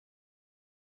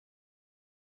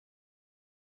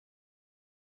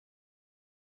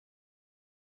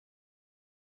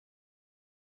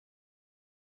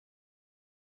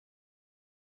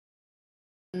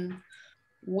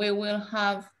we will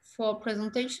have 4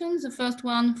 presentations. The first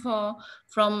one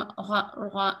from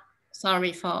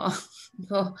sorry for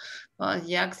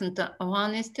the accent,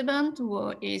 Juan Esteban,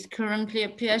 who is currently a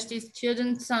PhD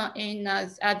student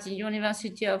at the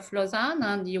University of Lausanne,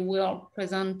 and he will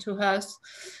present to us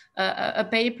a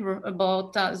paper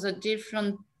about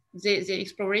the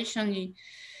exploration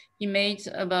he made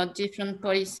about different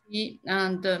policy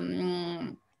and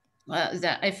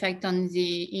the effect on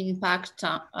the impact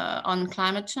on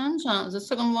climate change. The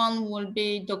second one will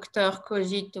be Dr.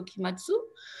 Koji Tokimatsu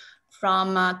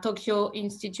from Tokyo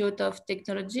Institute of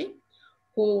Technology,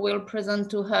 who will present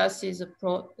to us his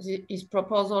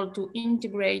proposal to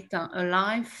integrate a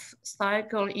life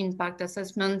cycle impact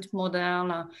assessment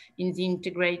model in the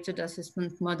integrated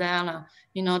assessment model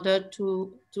in order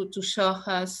to show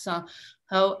us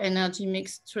how energy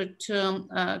mix structure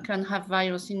can have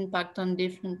various impact on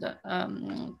different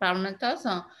parameters.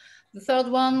 The third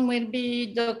one will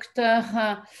be Dr.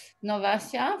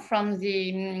 Norvaisa from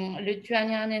the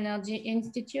Lithuanian Energy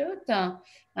Institute,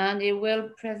 and he will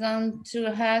present to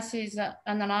us his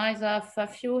analysis of a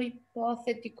few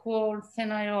hypothetical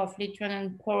scenarios of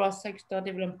Lithuanian power sector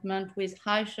development with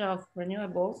high share of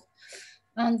renewables.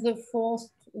 And the fourth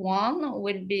one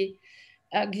will be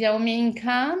Xiaoming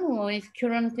Khan, who is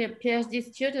currently a PhD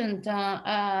student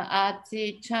at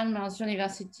the Chalmers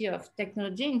University of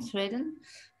Technology in Sweden.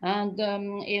 And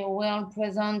he will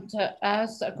present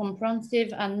us a comprehensive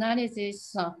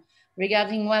analysis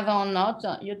regarding whether or not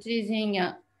utilizing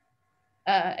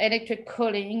electric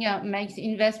cooling makes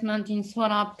investment in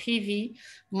solar PV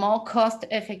more cost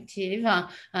effective,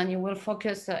 and he will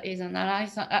focus his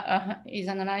analysis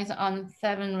on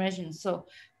 7 regions. So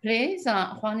please,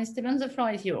 Juan Esteban, the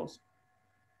floor is yours.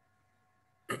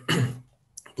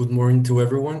 Good morning to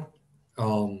everyone.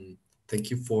 Thank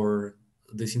you for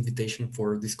this invitation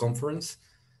for this conference.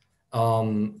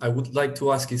 I would like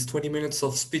to ask, is 20 minutes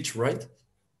of speech, right?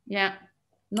 Yeah,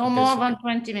 no more than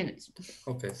 20 minutes.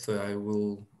 Okay, so I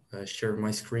will share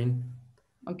my screen.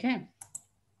 Okay.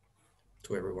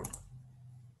 To everyone.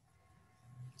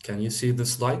 Can you see the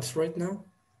slides right now?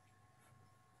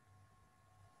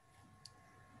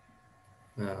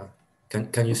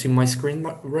 Can you see my screen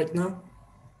right now?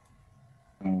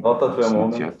 Not at the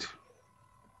moment.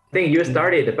 I think you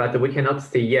started, but we cannot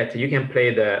see yet. You can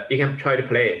try to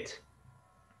play it.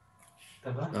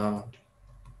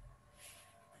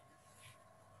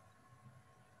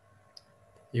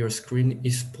 Your screen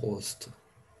is paused.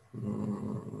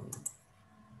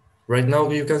 Right now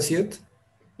you can see it?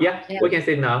 Yeah, we can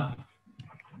see it now.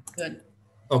 Good.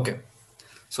 Okay,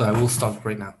 so I will start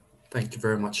right now. Thank you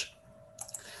very much.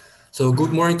 So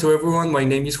good morning to everyone. My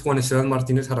name is Juan Esteban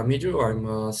Martinez Jaramillo. I'm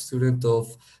a student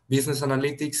of Business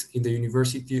Analytics in the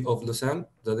University of Lausanne,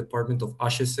 the Department of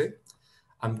HEC.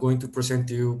 I'm going to present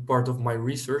to you part of my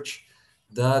research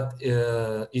that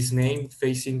is named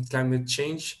Facing Climate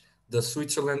Change. Does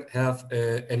Switzerland have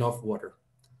enough water?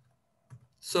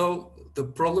 So the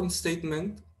problem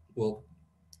statement, well,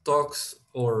 talks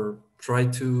or try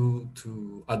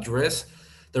to address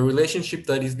the relationship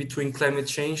that is between climate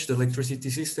change, the electricity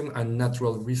system, and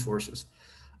natural resources.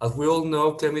 As we all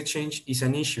know, climate change is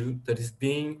an issue that is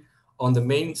being on the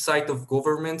main side of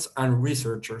governments and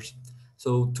researchers.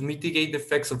 So to mitigate the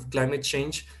effects of climate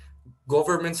change,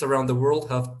 governments around the world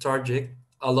have targeted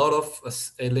a lot of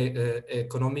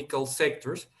economical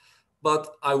sectors,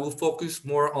 but I will focus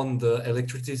more on the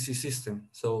electricity system.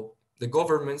 So the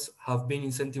governments have been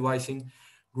incentivizing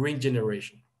green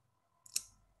generation.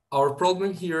 Our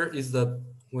problem here is that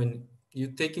when you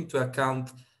take into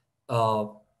account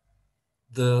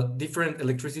the different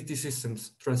electricity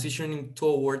systems transitioning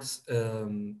towards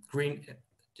green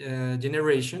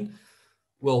generation,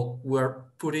 well, we're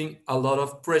putting a lot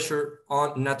of pressure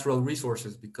on natural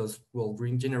resources because, well,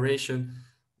 green generation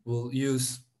will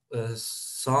use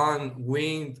sun,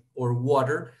 wind, or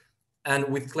water. And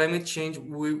with climate change,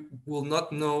 we will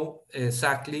not know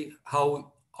exactly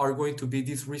how are going to be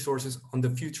these resources on the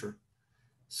future.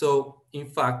 So in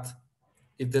fact,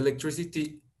 if the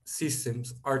electricity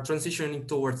systems are transitioning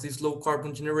towards this low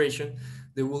carbon generation,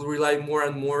 they will rely more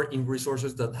and more in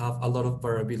resources that have a lot of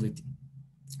variability.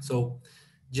 So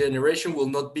generation will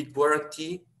not be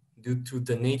guaranteed due to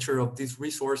the nature of these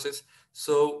resources.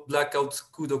 So blackouts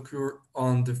could occur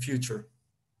on the future.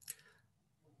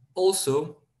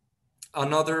 Also,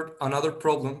 another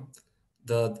problem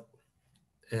that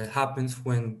happens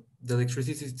when the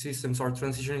electricity systems are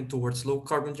transitioning towards low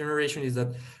carbon generation is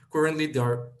that currently they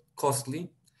are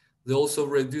costly. They also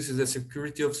reduces the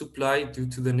security of supply due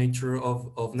to the nature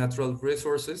of natural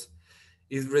resources.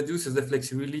 It reduces the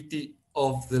flexibility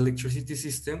of the electricity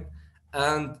system,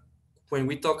 And when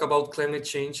we talk about climate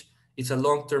change, it's a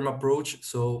long-term approach,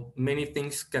 so many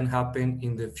things can happen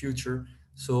in the future,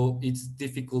 so it's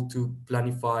difficult to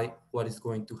planify what is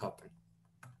going to happen.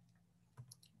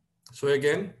 So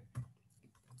again,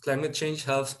 climate change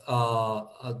has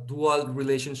a dual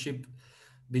relationship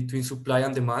between supply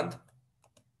and demand.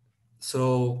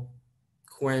 So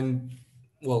when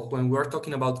we're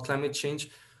talking about climate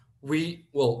change, we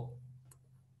will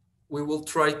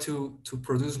try to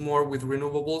produce more with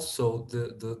renewables. So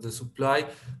the supply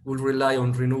will rely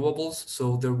on renewables.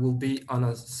 So there will be an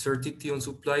uncertainty on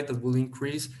supply that will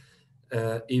increase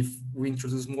if we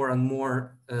introduce more and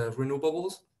more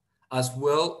renewables, as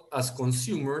well as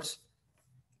consumers.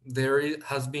 There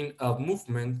has been a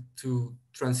movement to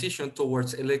transition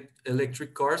towards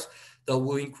electric cars that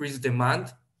will increase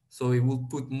demand. So it will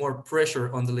put more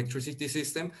pressure on the electricity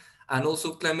system. And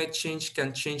also climate change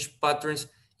can change patterns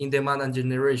in demand and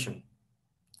generation.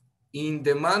 In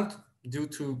demand, due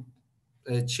to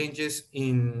changes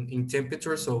in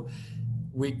temperature, so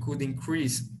we could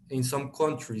increase in some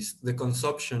countries the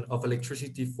consumption of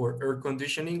electricity for air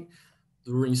conditioning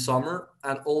during summer,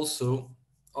 and also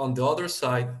on the other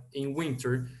side in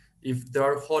winter, if there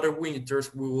are hotter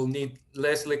winters, we will need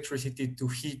less electricity to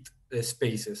heat the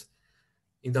spaces.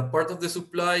 In the part of the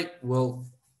supply, well,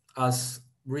 as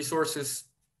resources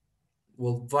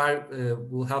will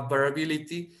have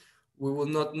variability, we will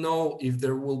not know if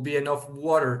there will be enough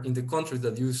water in the countries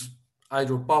that use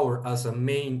hydropower as a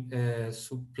main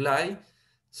supply.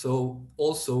 So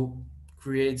also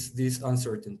creates this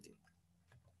uncertainty.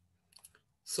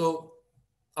 So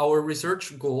our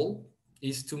research goal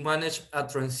is to manage a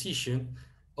transition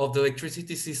of the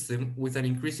electricity system with an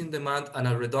increase in demand and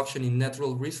a reduction in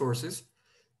natural resources.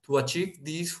 To achieve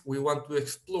this, we want to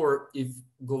explore if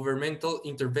governmental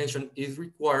intervention is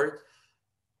required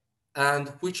and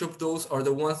which of those are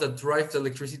the ones that drive the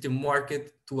electricity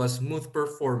market to a smooth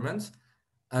performance.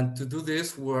 And to do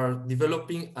this, we're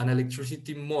developing an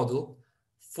electricity model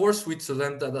for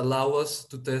Switzerland that allow us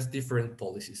to test different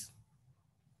policies.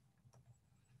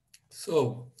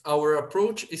 So our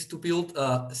approach is to build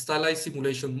a stylized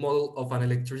simulation model of an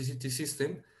electricity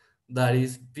system that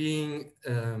is being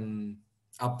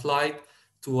applied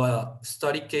to a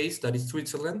study case that is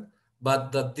Switzerland,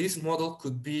 but that this model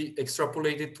could be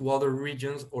extrapolated to other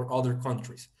regions or other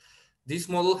countries. This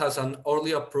model has an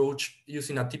hourly approach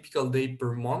using a typical day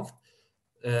per month.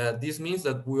 This means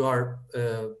that we are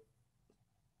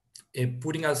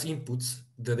putting as inputs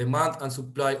the demand and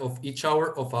supply of each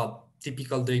hour of a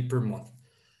typical day per month.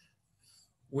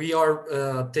 We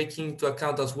are taking into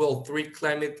account as well 3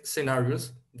 climate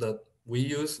scenarios that we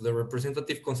use: the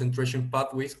representative concentration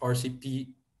pathways,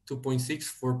 RCP 2.6,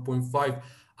 4.5,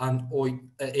 and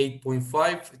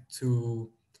 8.5 to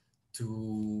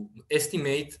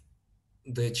estimate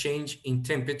the change in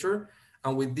temperature.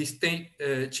 And with this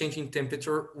change in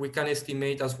temperature, we can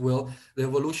estimate as well the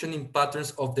evolution in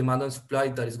patterns of demand and supply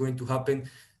that is going to happen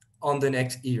on the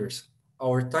next years.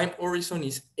 Our time horizon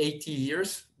is 80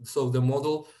 years. So the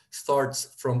model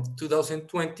starts from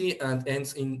 2020 and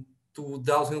ends in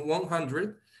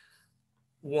 2100.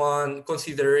 One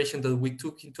consideration that we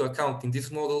took into account in this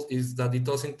model is that it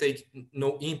doesn't take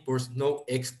no imports, no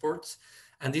exports.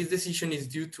 And this decision is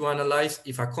due to analyze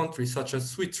if a country such as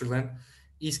Switzerland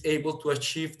is able to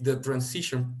achieve the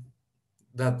transition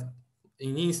that,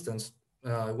 in instance,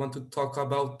 I want to talk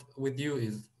about with you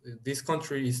is this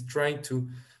country is trying to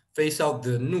phase out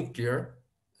the nuclear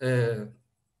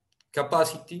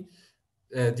capacity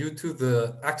due to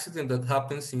the accident that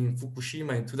happens in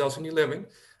Fukushima in 2011.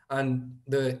 And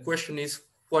the question is,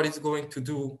 what is going to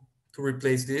do to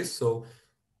replace this? So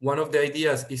one of the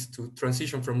ideas is to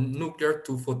transition from nuclear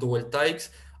to photovoltaics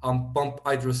and pump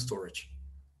hydro storage.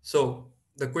 So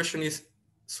the question is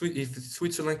if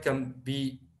Switzerland can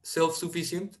be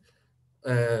self-sufficient,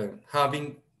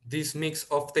 having this mix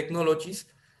of technologies.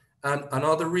 And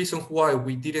another reason why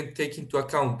we didn't take into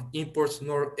account imports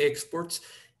nor exports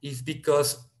is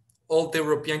because all the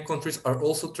European countries are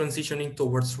also transitioning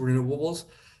towards renewables.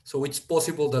 So it's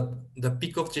possible that the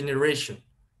peak of generation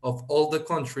of all the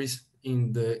countries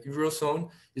in the Eurozone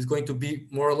is going to be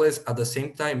more or less at the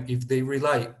same time if they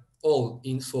rely all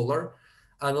in solar,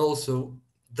 and also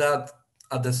that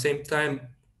at the same time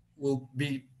will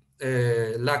be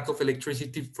a lack of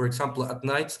electricity, for example, at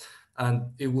nights, and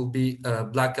it will be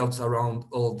blackouts around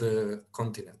all the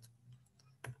continent.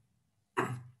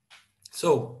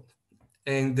 So,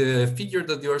 and the figure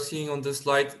that you are seeing on the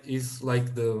slide is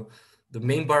like the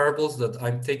main variables that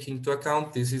I'm taking into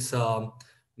account. This is a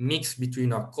mix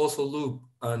between a causal loop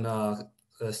and a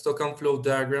stock and flow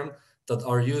diagram that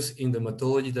are used in the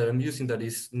methodology that I'm using that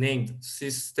is named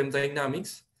system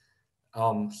dynamics.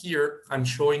 Here I'm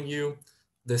showing you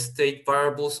the state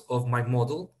variables of my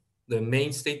model, the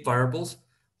main state variables.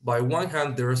 By one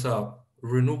hand, there's a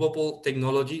renewable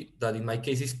technology that in my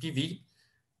case is PV,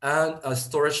 and a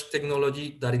storage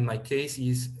technology that in my case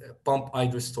is pump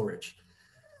hydro storage.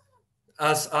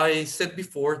 As I said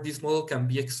before, this model can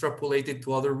be extrapolated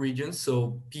to other regions,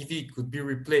 so PV could be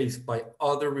replaced by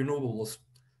other renewables,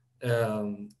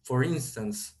 for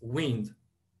instance, wind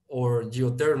or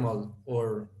geothermal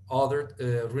or other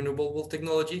renewable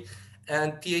technology,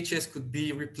 and PHS could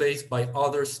be replaced by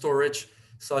other storage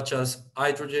such as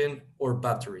hydrogen or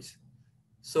batteries.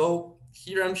 So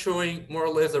here I'm showing more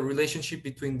or less a relationship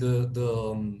between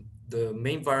the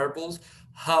main variables,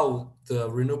 how the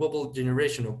renewable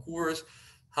generation occurs,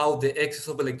 how the excess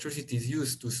of electricity is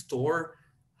used to store,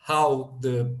 how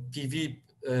the PV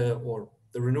or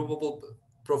the renewable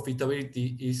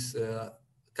profitability is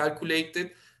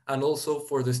calculated, and also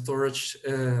for the storage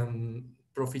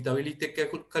profitability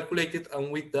calculated,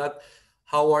 and with that,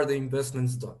 how are the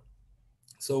investments done?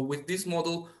 So with this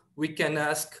model, we can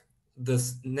ask the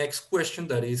next question,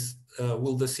 that is,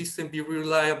 will the system be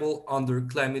reliable under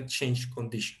climate change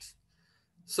conditions?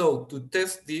 So to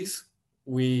test this,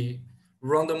 we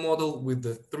run the model with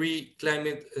the 3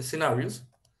 climate scenarios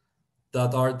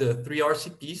that are the 3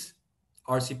 RCPs,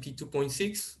 RCP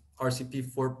 2.6,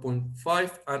 RCP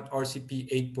 4.5, and RCP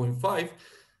 8.5.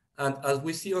 And as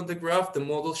we see on the graph, the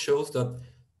model shows that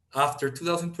after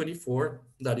 2024,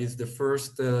 that is the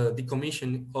first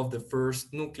decommission of the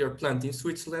first nuclear plant in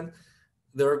Switzerland,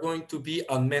 there are going to be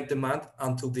unmet demand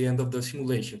until the end of the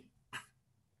simulation.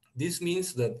 This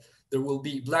means that there will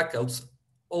be blackouts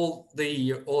all the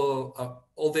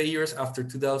years after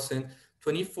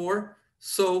 2024,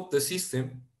 so the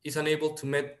system is unable to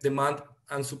meet demand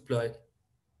and supply.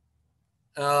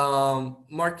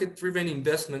 Market-driven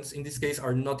investments in this case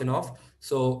are not enough.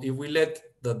 So if we let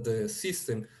that the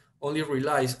system only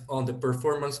relies on the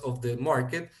performance of the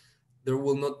market, there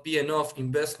will not be enough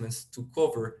investments to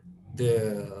cover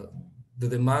the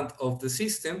demand of the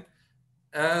system.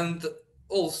 And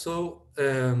also,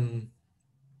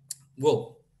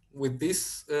 well, with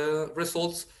these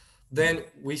results, then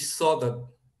we saw that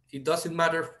it doesn't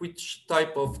matter which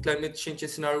type of climate change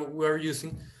scenario we are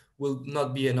using, will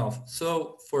not be enough.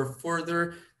 So for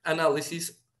further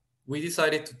analysis, we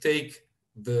decided to take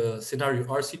the scenario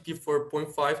RCP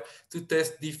 4.5 to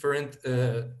test different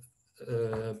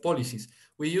policies.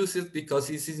 We use it because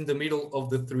this is in the middle of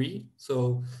the 3.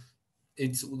 So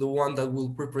it's the one that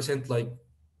will represent like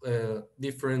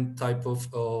different type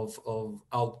of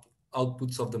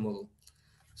outputs of the model.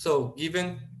 So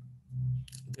given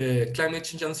the climate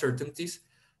change uncertainties,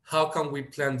 how can we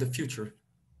plan the future?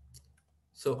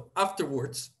 So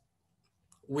afterwards,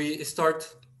 we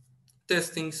start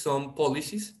testing some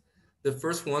policies. The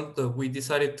first one that we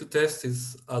decided to test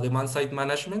is demand-side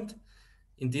management.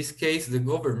 In this case, the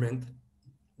government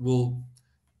will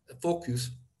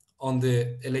focus on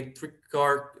the electric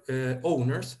car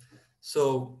owners.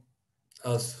 So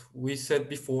as we said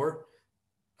before,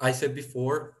 I said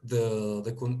before,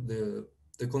 the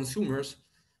consumers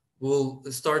will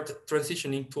start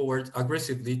transitioning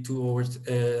aggressively towards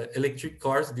electric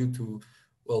cars due to,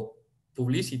 well,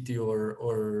 publicity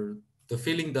or the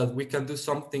feeling that we can do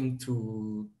something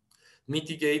to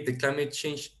mitigate the climate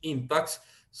change impacts.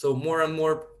 So more and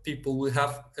more people will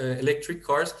have electric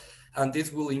cars, and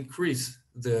this will increase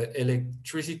the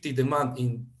electricity demand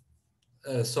in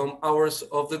some hours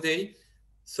of the day.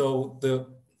 So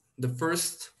the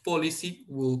first policy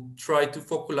will try to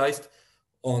focalize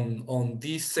on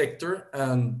this sector,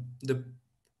 and the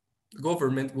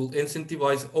government will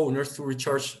incentivize owners to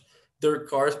recharge their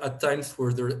cars at times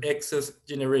for their excess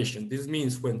generation. This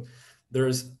means when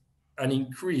there's an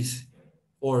increase,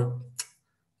 or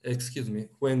excuse me,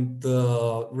 when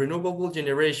the renewable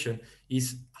generation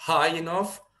is high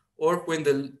enough, or when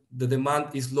the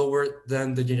demand is lower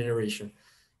than the generation.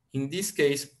 In this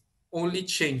case, only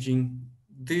changing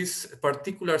this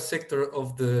particular sector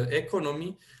of the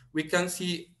economy, we can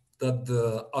see that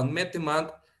the unmet demand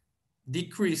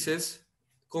decreases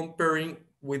comparing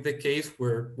with the case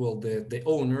where, well, the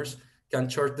owners can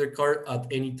charge their car at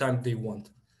any time they want.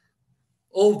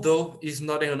 Although it's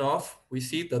not enough, we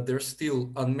see that there's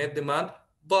still unmet demand,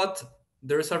 but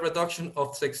there's a reduction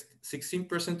of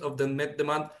 16% of the net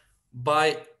demand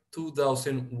by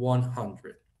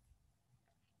 2100.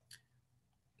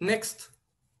 Next,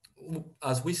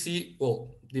 as we see,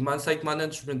 well, demand-side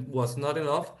management was not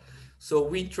enough, so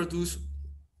we introduced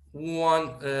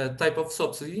one type of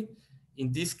subsidy.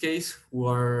 In this case,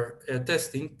 we're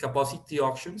testing capacity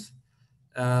auctions.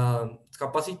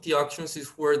 Capacity auctions is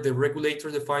where the regulator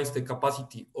defines the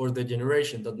capacity or the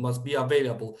generation that must be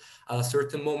available at a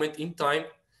certain moment in time.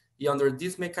 Under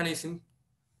this mechanism,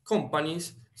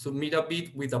 companies submit a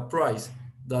bid with a price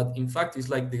that in fact is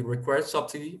like the required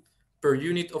subsidy per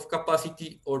unit of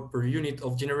capacity or per unit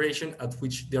of generation at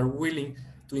which they are willing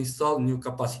to install new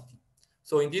capacity.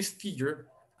 So in this figure,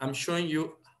 I'm showing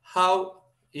you how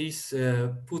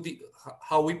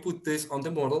how we put this on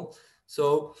the model.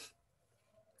 So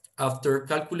after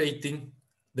calculating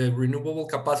the renewable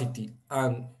capacity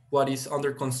and what is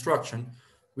under construction,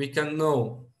 we can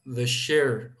know the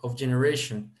share of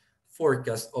generation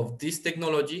forecast of this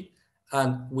technology,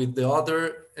 and with the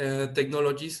other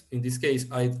technologies, in this case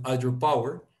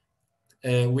hydropower,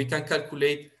 we can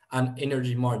calculate an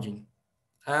energy margin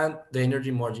and the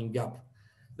energy margin gap.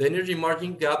 The energy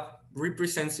margin gap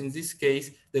represents, in this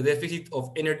case, the deficit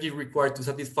of energy required to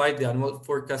satisfy the annual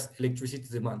forecast electricity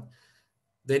demand.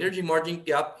 The energy margin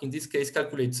gap, in this case,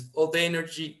 calculates all the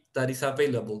energy that is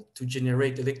available to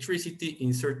generate electricity in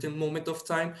a certain moment of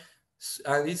time,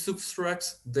 and it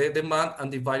subtracts the demand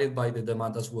and divided by the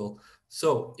demand as well.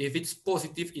 So if it's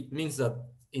positive, it means that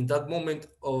in that moment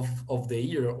of the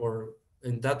year or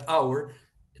in that hour,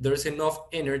 there's enough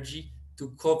energy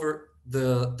to cover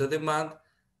the demand.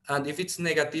 And if it's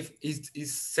negative,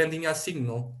 it's sending a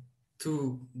signal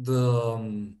to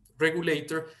the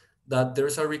regulator that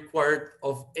there's a required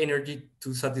of energy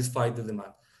to satisfy the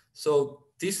demand. So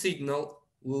this signal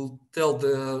will tell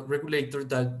the regulator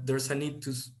that there's a need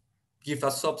to give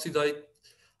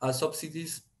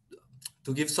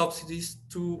subsidies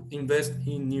to invest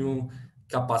in new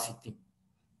capacity.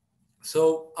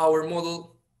 So our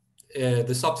model,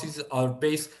 the subsidies are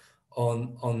based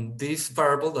on this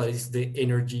variable that is the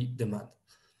energy demand.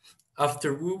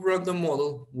 After we run the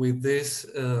model with this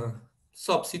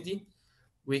subsidy,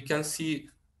 we can see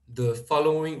the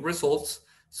following results.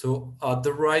 So at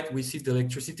the right, we see the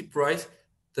electricity price.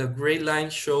 The gray line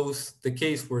shows the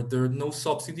case where there are no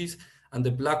subsidies, and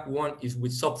the black one is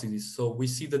with subsidies. So we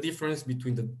see the difference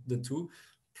between the two.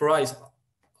 Price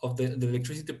of the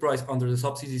electricity price under the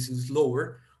subsidies is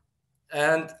lower.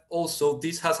 And also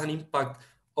this has an impact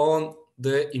on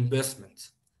the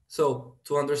investments. So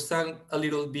to understand a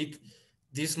little bit,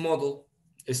 this model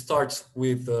starts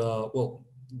with,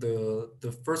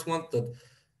 the first one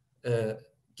that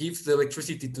gives the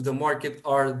electricity to the market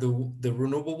are the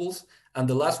renewables, and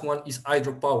the last one is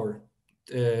hydropower.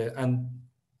 And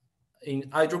in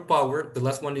hydropower, the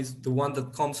last one is the one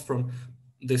that comes from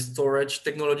the storage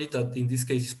technology that in this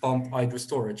case is pumped hydro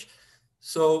storage.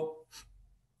 So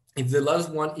if the last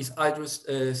one is hydro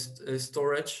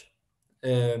storage,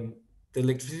 the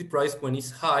electricity price when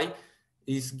it's high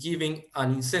is giving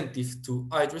an incentive to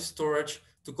hydro storage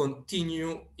to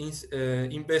continue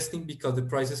investing because the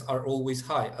prices are always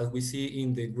high. As we see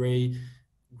in the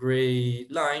gray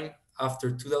line,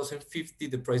 after 2050,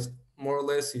 the price more or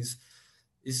less is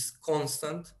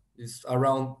constant, is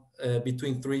around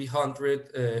between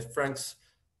 300 francs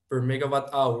per megawatt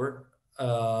hour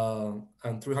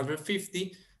and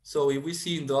 350. So if we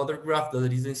see in the other graph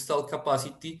that is installed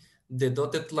capacity, the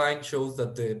dotted line shows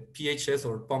that the PHS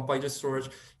or pump hydro storage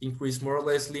increased more or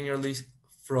less linearly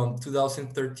from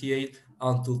 2038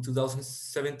 until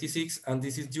 2076. And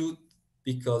this is due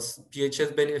because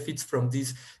PHS benefits from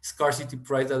this scarcity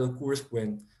price that occurs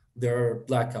when there are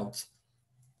blackouts.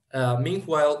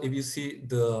 Meanwhile, if you see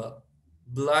the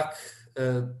black,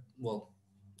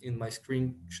 in my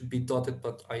screen should be dotted,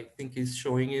 but I think it's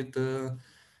showing it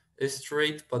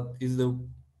straight, but is the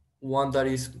one that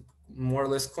is more or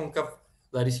less concave,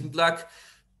 that is in black.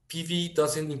 PV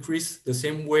doesn't increase the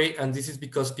same way, and this is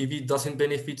because PV doesn't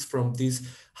benefit from these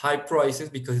high prices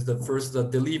because it's the first that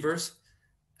delivers.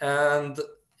 And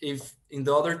if in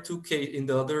the other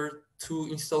two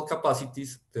installed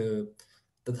capacities,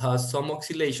 that has some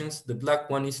oscillations, the black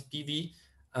one is PV,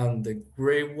 and the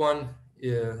gray one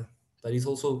that is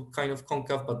also kind of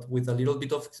concave but with a little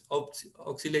bit of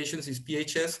oscillations is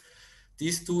PHS.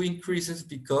 These two increases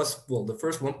because, well, the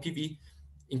first one, PV,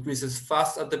 increases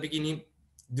fast at the beginning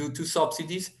due to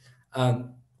subsidies,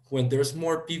 and when there's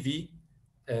more PV,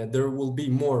 there will be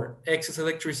more excess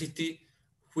electricity,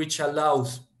 which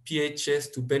allows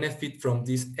PHS to benefit from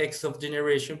this excess of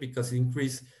generation because it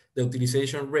increases the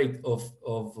utilization rate of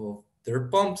their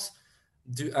pumps,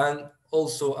 and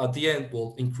also at the end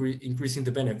will increasing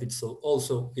the benefits. So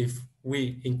also if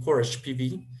we encourage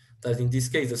PV, that in this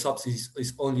case the subsidy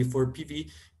is only for PV,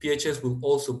 PHS will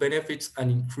also benefit and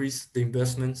increase the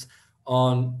investments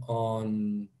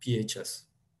on PHS.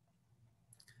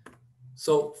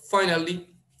 So finally,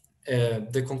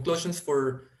 the conclusions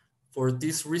for for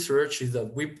this research is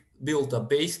that we built a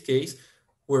base case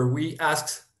where we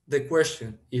ask the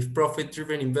question, if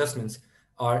profit-driven investments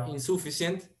are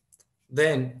insufficient,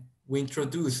 then we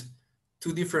introduce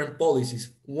two different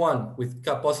policies, one with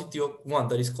one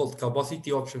that is called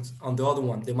capacity options, and the other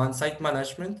one, demand-side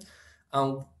management.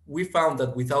 And we found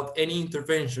that without any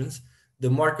interventions, the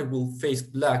market will face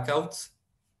blackouts.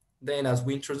 Then as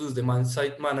we introduced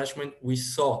demand-side management, we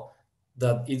saw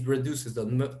that it reduces the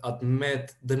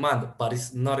unmet demand, but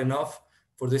it's not enough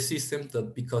for the system,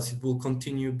 that because it will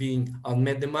continue being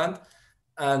unmet demand.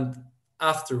 And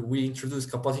after we introduced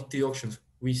capacity auctions,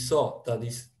 we saw that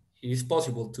it is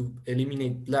possible to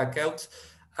eliminate blackouts.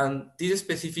 And this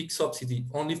specific subsidy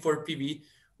only for PV,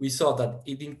 we saw that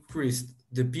it increased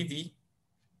the PV.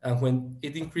 And when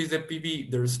it increased the PV,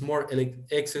 there's more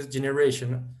excess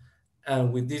generation.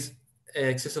 And with this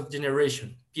excess of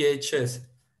generation, PHS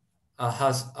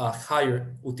has a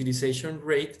higher utilization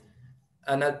rate.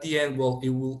 And at the end, well, it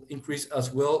will increase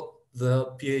as well the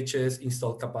PHS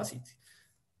installed capacity.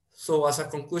 So as a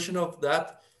conclusion of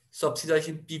that,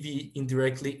 subsidizing PV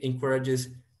indirectly encourages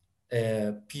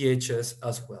PHS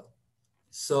as well.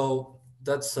 So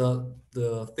that's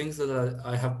the things that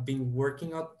I have been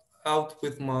working out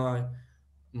with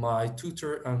my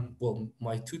tutor and, well,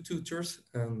 my two tutors.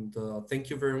 And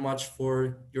thank you very much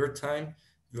for your time.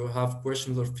 If you have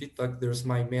questions or feedback, there's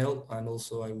my mail. And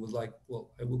also I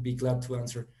would be glad to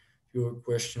answer your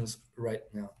questions right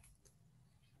now.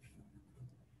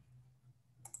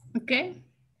 Okay.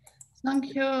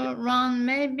 Thank you, Ron.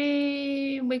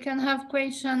 Maybe we can have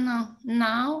question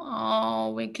now,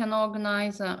 or we can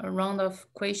organize a round of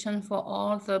questions for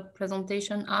all the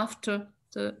presentation after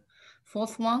the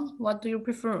fourth one. What do you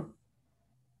prefer?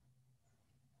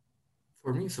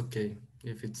 For me, it's okay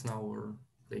if it's now or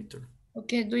later.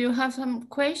 Okay, do you have some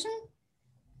question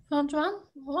for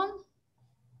Juan?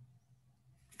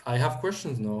 I have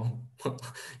questions now.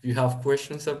 If you have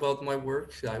questions about my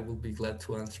work, I will be glad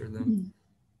to answer them.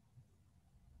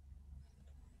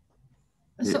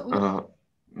 So,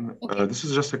 okay. This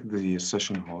is just like the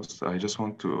session host. I just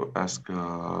want to ask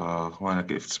Juan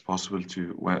if it's possible to,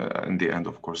 in the end,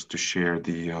 of course, to share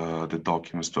the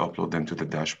documents, to upload them to the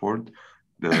dashboard,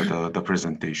 the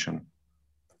presentation.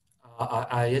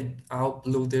 I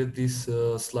uploaded these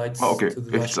slides okay. to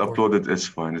the If it's dashboard. uploaded, it's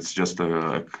fine. It's just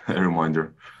a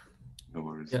reminder. No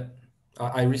worries. Yeah,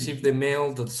 I received the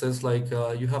mail that says like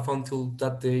you have until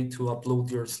that day to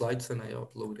upload your slides, and I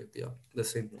uploaded, yeah, the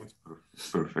same one.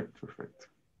 Perfect.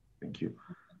 Thank you.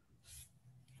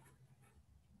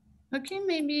 Okay,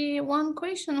 maybe one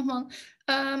question, Juan.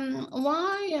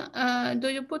 Why do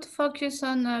you put focus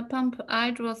on pump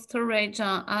hydro storage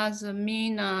as a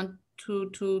mean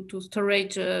to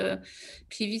storage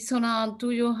PV solar?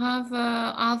 Do you have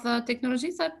other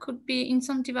technologies that could be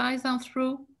incentivized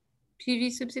through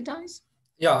PV subsidized?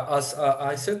 Yeah, as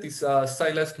I said, it's a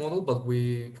stylized model, but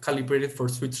we calibrated for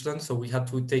Switzerland, so we had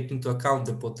to take into account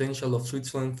the potential of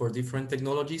Switzerland for different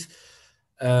technologies.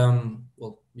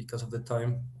 Well, because of the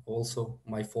time, also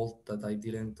my fault that I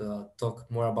didn't talk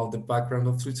more about the background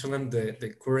of Switzerland.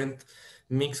 The current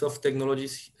mix of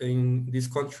technologies in this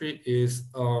country is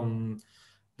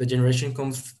the generation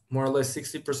comes more or less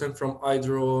 60% from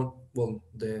hydro, well,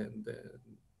 the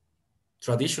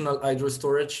traditional hydro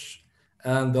storage,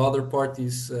 and the other part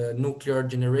is nuclear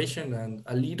generation and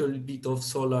a little bit of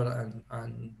solar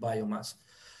and biomass.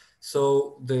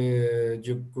 So the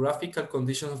geographical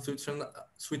conditions of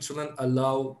Switzerland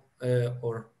allow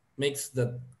or makes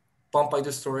that pump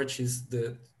hydro storage is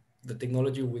the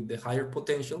technology with the higher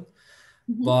potential.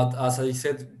 Mm-hmm. But as I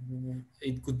said,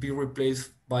 it could be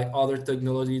replaced by other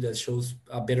technology that shows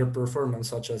a better performance,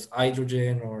 such as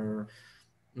hydrogen or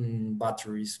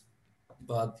batteries.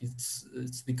 But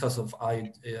it's because of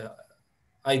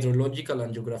hydrological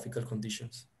and geographical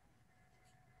conditions.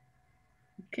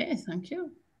 Okay, thank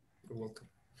you. You're welcome.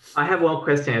 I have one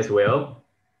question as well.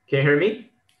 Can you hear me?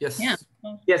 Yes. Yeah.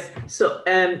 Yes. So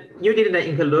you didn't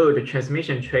include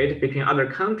transmission trade between other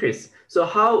countries. So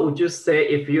how would you say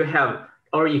if you have,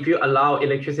 or if you allow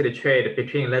electricity trade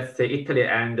between, let's say, Italy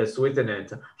and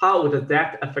Switzerland, how would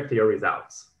that affect your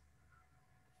results?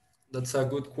 That's a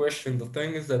good question. The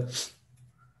thing is that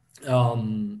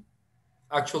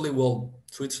actually, well,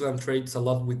 Switzerland trades a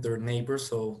lot with their neighbors.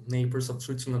 So neighbors of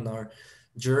Switzerland are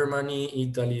Germany,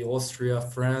 Italy, Austria,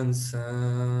 France,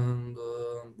 and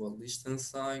well,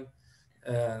 Liechtenstein,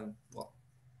 well,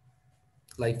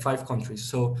 like 5 countries.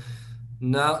 So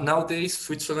nowadays,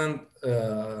 Switzerland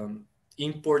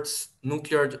imports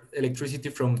nuclear electricity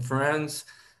from France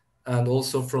and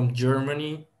also from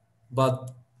Germany,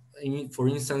 but for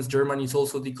instance, Germany is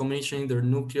also decommissioning their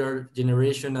nuclear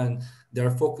generation, and they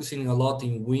are focusing a lot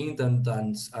in wind and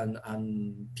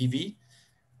PV.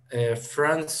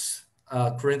 France,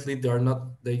 currently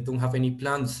they don't have any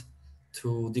plans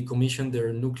to decommission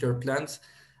their nuclear plants.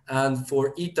 And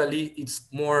for Italy, it's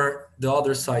more the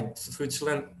other side.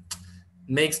 Switzerland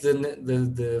makes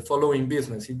the following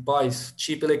business. It buys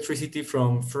cheap electricity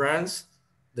from France,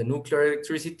 the nuclear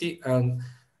electricity, and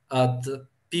at the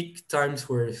peak times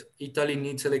where Italy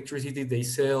needs electricity, they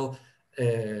sell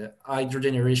hydro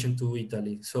generation to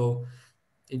Italy. So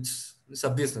it's a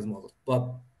business model.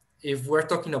 But if we're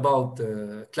talking about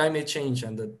climate change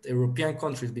and the European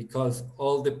countries, because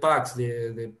all the pacts,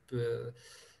 the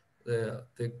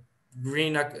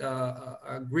green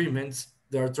agreements,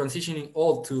 they are transitioning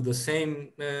all to the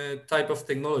same type of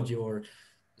technology or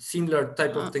similar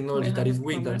type of technology that is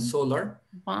wind and solar.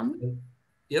 Juan?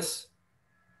 Yes?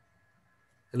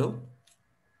 Hello?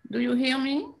 Do you hear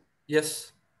me?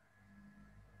 Yes.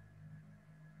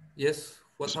 Yes,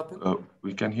 what happened?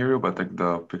 We can hear you, but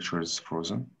the picture is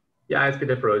frozen. Yeah, it's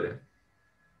been frozen.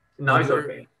 Now it's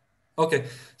okay. Okay,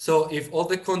 so if all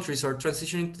the countries are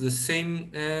transitioning to the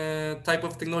same type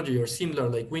of technology or similar,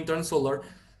 like wind and solar,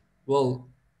 well,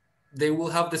 they will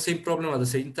have the same problem at the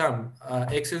same time,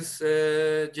 excess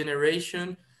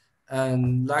generation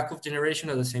and lack of generation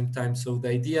at the same time. So the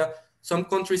idea, some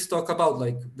countries talk about,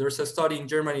 like there's a study in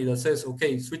Germany that says,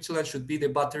 okay, Switzerland should be the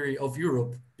battery of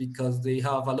Europe because they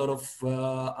have a lot of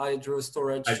hydro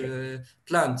storage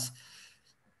plants.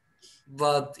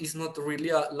 But it's not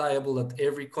really liable that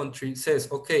every country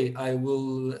says, okay, I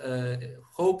will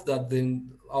hope that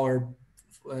then our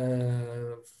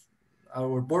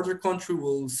border country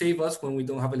will save us when we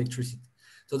don't have electricity.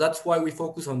 So that's why we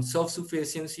focus on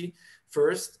self-sufficiency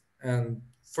first and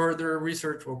further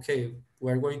research. Okay,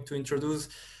 we're going to introduce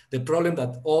the problem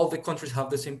that all the countries have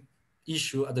the same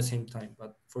issue at the same time.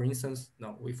 But for instance,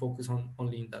 no, we focus on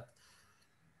only in that.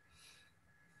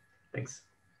 Thanks.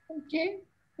 Okay,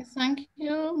 thank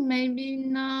you. Maybe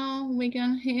now we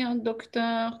can hear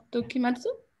Dr. Tokimatsu.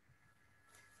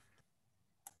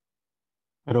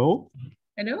 Hello.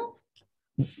 Hello.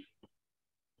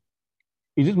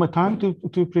 Is it my time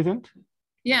to present?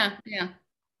 Yeah.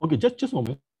 Okay, just a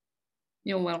moment.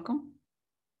 You're welcome.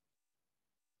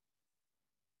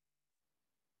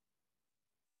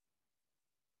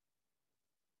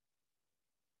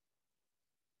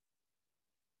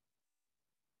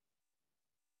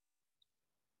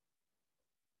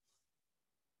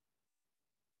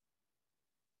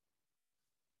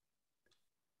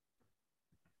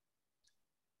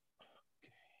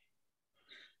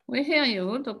 We hear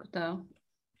you, Doctor.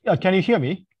 Yeah, can you hear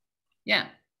me? Yeah.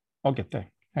 Okay,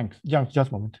 thanks. Just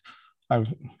a moment. I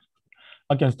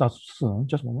can start soon.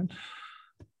 Just a moment.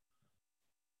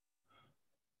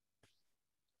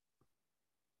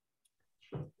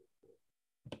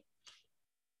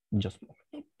 Just a moment.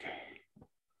 Okay.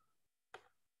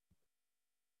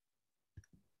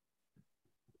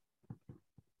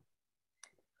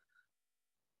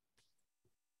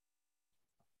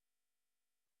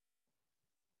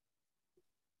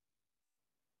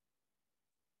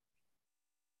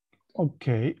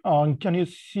 Okay, can you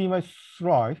see my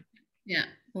slide? Yeah,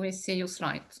 we see your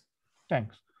slide.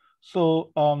 Thanks.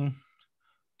 So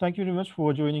thank you very much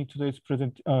for joining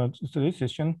today's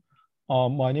session.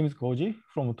 My name is Koji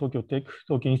from Tokyo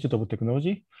Institute of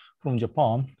Technology from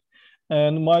Japan.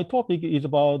 And my topic is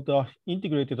about the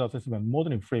integrated assessment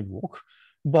modeling framework,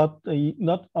 but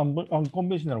not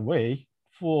unconventional way,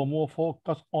 for more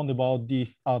focus on about the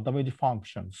damage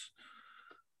functions.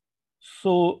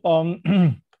 So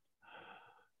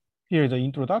here is the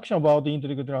introduction about the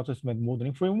integrated assessment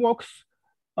modeling frameworks.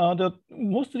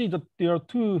 Mostly there are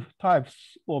two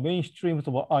types or mainstreams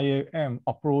of IAM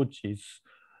approaches.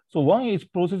 So one is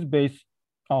process-based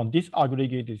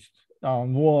disaggregated,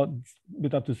 more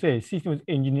better to say systems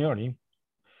engineering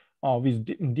with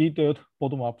detailed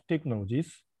bottom-up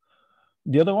technologies.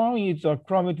 The other one is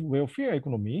climate welfare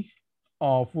economy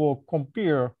for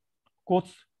compare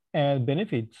costs and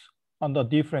benefits under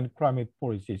different climate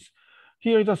policies.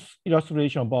 Here is an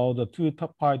illustration about the two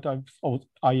types of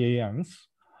IAMs.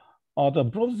 The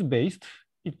process-based,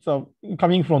 it's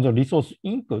coming from the resource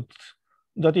input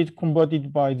that is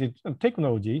converted by the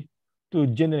technology to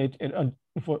generate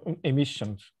for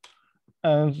emissions,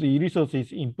 and the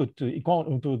resources input to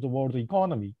the world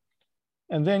economy.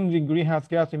 And then the greenhouse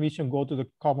gas emission go to the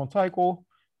carbon cycle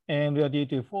and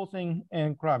radiative forcing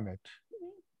and climate.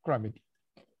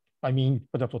 I mean,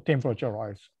 for temperature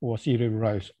rise or sea level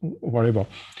rise, whatever.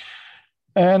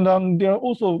 And they are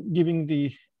also giving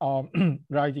the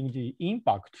rising the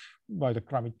impact by the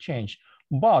climate change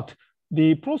But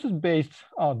the process-based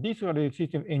distributed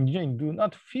system engineering do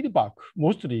not feed back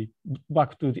mostly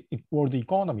back to the world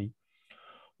economy.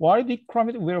 While the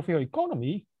climate welfare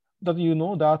economy, that you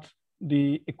know that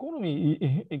the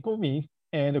economy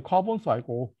and the carbon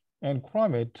cycle and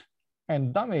climate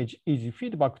and damage is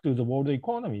feedback to the world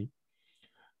economy.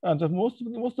 And the most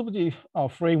of the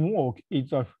framework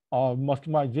is a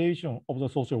maximization of the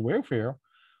social welfare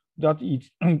that is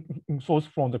sourced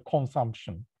from the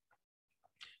consumption.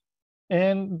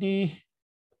 And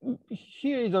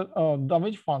here is a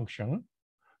damage function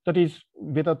that is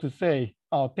better to say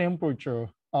temperature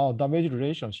damage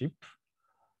relationship.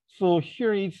 So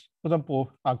here is, for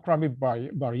example, climate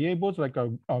variables like a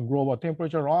global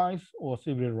temperature rise or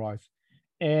sea level rise,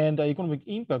 and the economic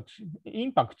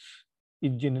impacts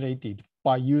is generated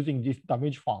by using this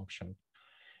damage function.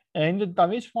 And the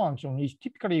damage function is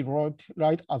typically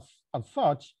right as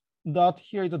such that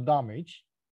here is the damage,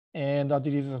 and that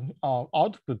it is an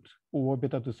output, or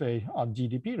better to say, a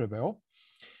GDP level.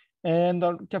 And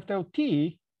capital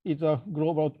T is a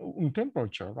global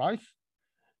temperature rise.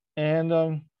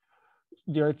 And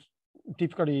there is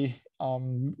typically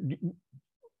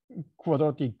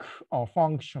quadratic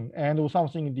function and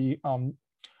something the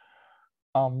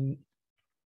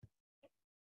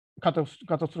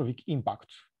catastrophic impact,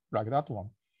 like that one.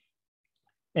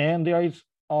 And there is,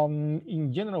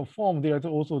 in general form, there is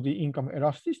also the income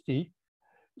elasticity.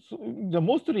 So the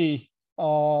mostly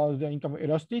the income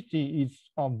elasticity is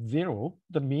 0.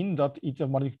 That means that it's a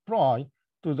multiply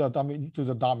to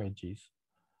the damages.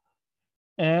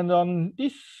 And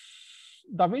this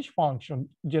damage function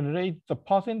generates the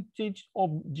percentage of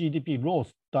GDP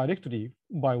loss directly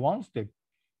by one step.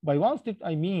 By one step,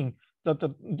 I mean that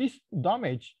this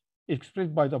damage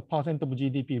expressed by the percent of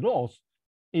GDP loss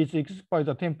is expressed by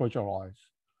the temperature rise.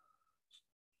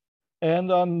 And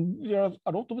there's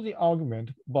a lot of the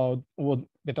argument about, or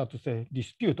better to say,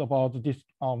 dispute about this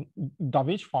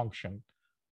damage function.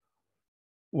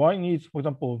 One is, for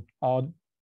example,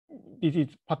 this is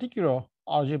particular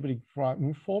algebraic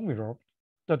formula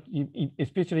that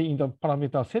especially in the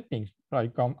parameter settings,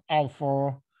 like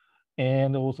alpha,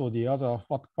 and also the other,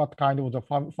 what kind of the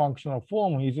functional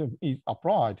form is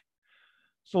applied.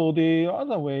 So the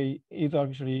other way is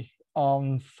actually,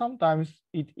 sometimes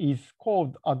it is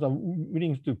called as a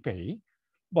willingness to pay,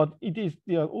 but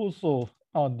they are also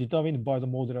determined by the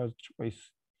modeler's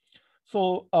choice.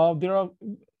 So there are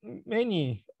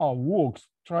many works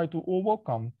try to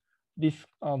overcome these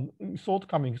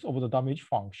shortcomings of the damage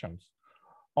functions.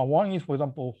 One is, for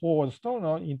example, Howard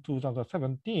Stoner in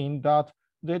 2017, that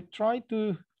they try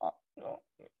to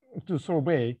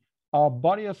survey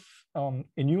various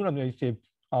enumerative,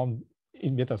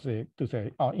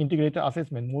 integrated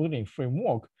assessment modeling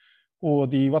framework for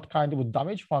what kind of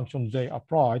damage functions they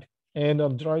applied,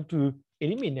 and try to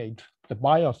eliminate the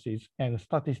biases and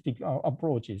statistic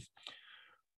approaches.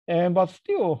 But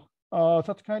still,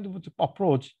 such kind of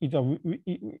approach is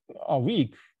a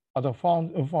weak as a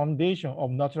foundation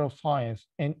of natural science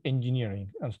and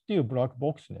engineering, and still black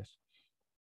boxness.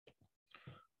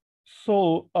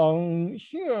 So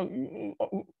here,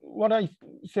 what I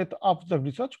set up the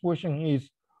research question is,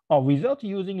 without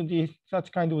using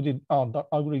such kind of the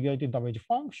aggregated damage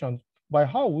functions, by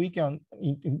how we can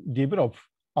develop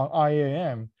an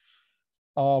IAM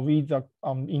with the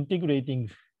integrating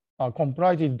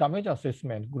comprises damage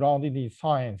assessment grounded in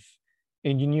science,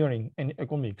 engineering, and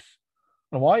economics,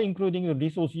 while including the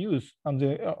resource use and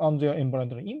their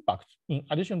environmental impacts in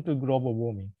addition to global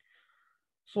warming.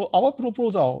 So our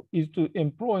proposal is to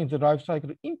employ the life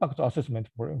cycle impact assessment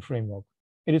framework.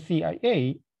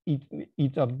 LCIA is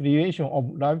a abbreviation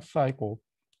of life cycle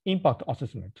impact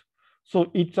assessment. So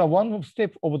it's a one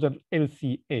step of the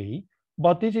LCA,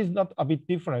 but this is not a bit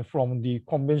different from the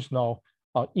conventional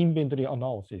inventory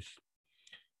analysis.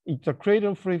 It's a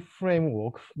cradle-free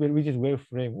framework, which is well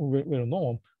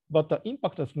known, but the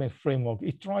impact assessment framework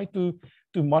is trying to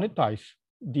monetize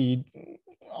the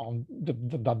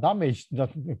damage that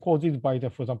caused by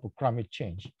for example, climate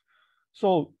change.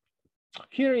 So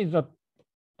here is the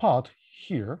part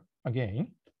here again,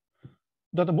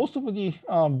 that most of the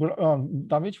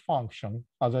damage function,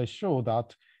 as I show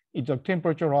that, it's a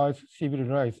temperature rise, sea level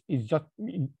rise is just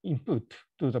input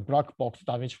to the black box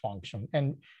damage function,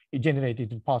 and it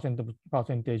generated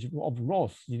percentage of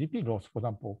loss, GDP loss, for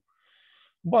example.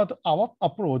 But our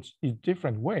approach is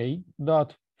different way,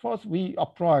 that first we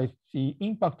apply the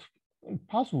impact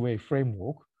pathway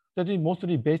framework that is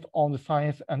mostly based on the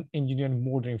science and engineering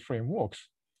modeling frameworks,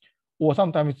 or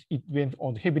sometimes it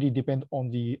heavily depend on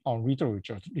the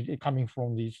literature coming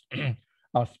from these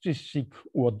specific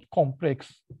or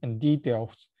complex and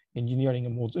detailed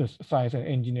science and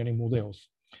engineering models.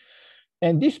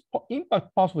 And this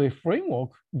impact pathway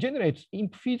framework generates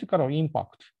physical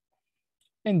impact.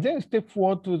 And then step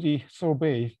forward to the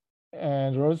survey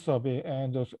and Earth survey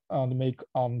and make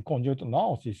conjoint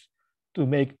analysis to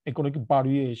make economic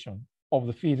valuation of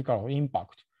the physical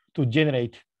impact to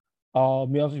generate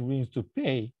merchant willing to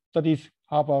pay, that is,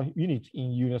 have a unit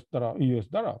in US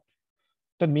dollar.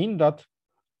 That means that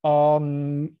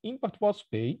impact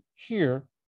pathway here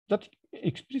that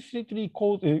explicitly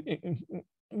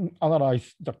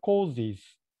analyze the causes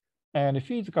and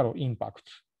physical impact.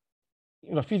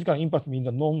 The physical impact means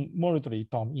the non-monetary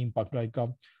term impact, like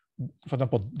for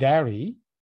example, dairy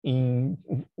in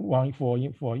for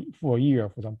a year,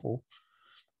 for example.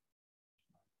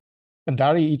 And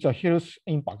dairy is a health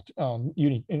impact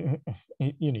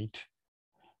unit,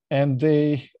 and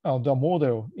the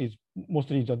model is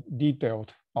mostly the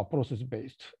detailed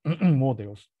process-based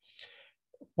models.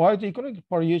 While the economic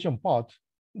variation part,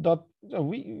 that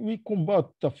we convert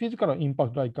the physical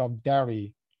impact like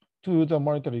dairy to the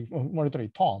monetary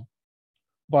term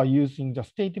by using the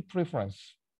stated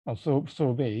preference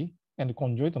survey and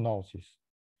conjoint analysis.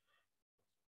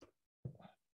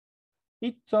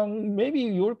 Maybe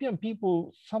European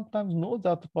people sometimes know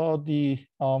that about the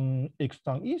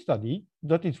external study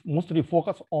that is mostly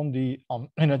focused on the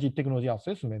energy technology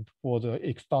assessment for the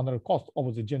external cost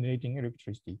of the generating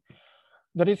electricity.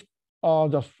 That is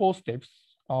the 4 steps,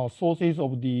 sources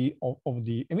of the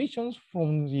emissions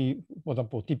from the, for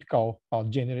example, typical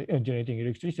generating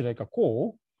electricity like a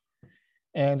coal,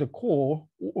 and the coal,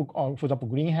 for example,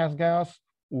 greenhouse gas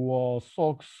or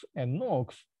SOx and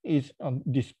NOx is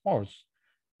dispersed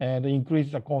and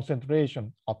increase the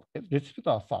concentration at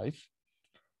receptor size.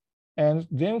 And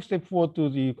then step forward to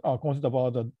the concept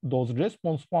about those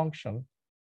response function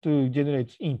to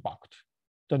generate impact.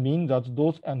 That means that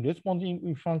those and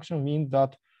responding function means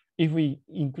that if we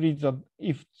increase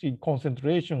if the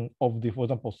concentration of the, for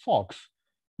example, SOx,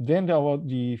 then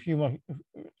the human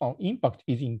impact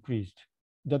is increased.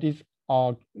 That is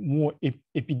more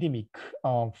epidemic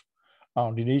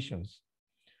relations.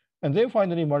 And then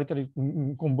finally,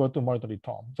 convert to monetary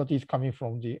term. That is coming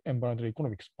from the environmental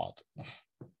economics part.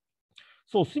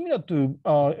 So similar to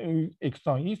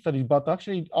external studies, but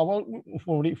actually our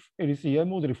LCI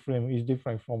model frame is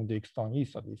different from the external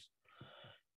studies.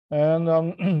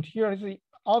 And here is the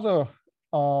other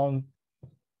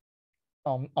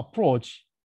approach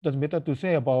that's better to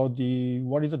say about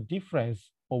what is the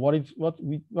difference or what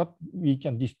we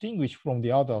can distinguish from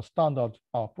the other standard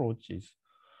approaches.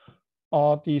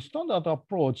 The standard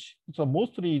approach, so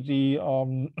mostly the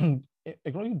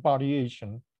economic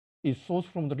variation is sourced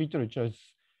from the literatures,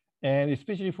 and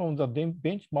especially from the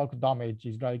benchmark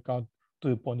damages like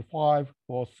 2.5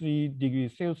 or 3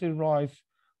 degrees Celsius rise,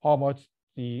 how much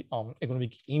the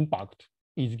economic impact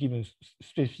is given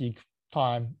specific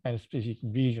time and specific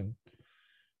region.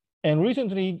 And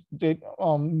recently, the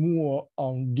more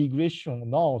regression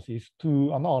analysis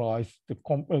to analyze the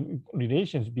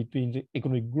relations between the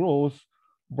economic growth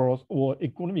or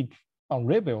economic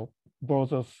level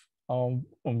versus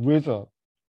weather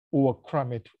or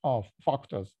climate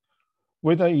factors,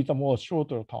 whether it's a more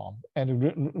shorter term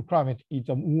and climate is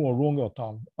a more longer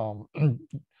term.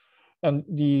 And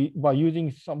by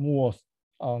using some more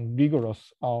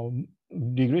rigorous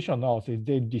regression analysis,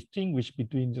 they distinguish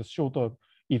between the shorter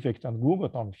effect and longer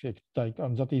term effect. Like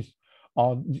that is,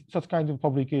 such kind of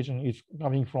publication is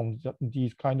coming from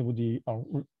these kind of the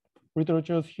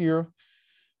literatures here.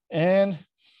 And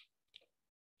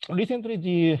recently,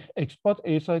 the expert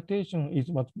citation is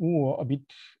much more a bit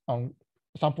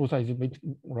sample size a bit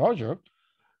larger.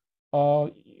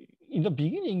 In the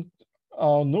beginning,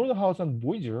 Nordhaus and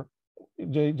Voyager,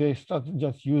 they start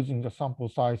just using the sample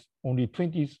size only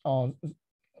 20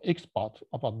 experts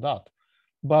about that.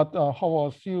 But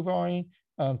Howard Silverine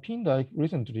and Pindyke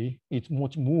recently, it's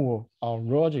much more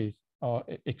larger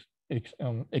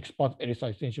expert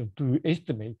citation to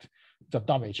estimate the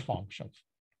damage functions.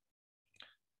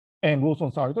 And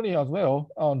Lawson Sartori as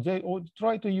well, they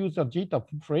try to use the data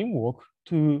framework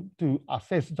to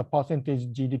assess the percentage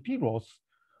GDP loss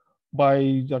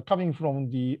by coming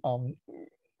from the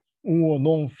more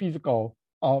non-physical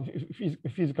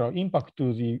physical impact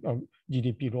to the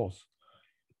GDP loss.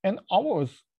 And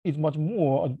ours is much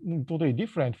more totally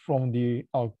different from the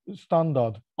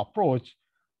standard approach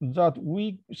that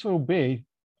we survey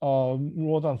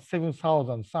more than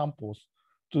 7,000 samples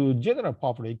to general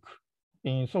public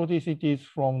in 30 cities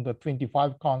from the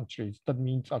 25 countries. That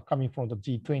means coming from the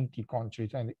G20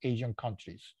 countries and Asian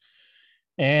countries.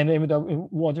 And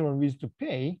whatever is to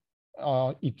pay,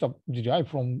 it's derived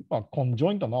from a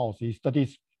conjoint analysis. That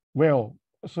is,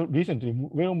 recently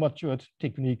well matured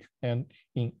technique and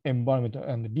in environmental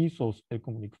and resource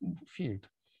economic field.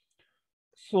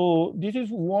 So this is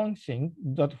one thing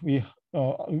that we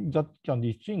that can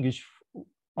distinguish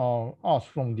us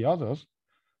from the others.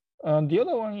 And the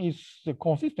other one is the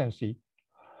consistency.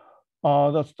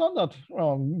 The standard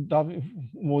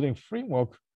modeling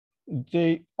framework,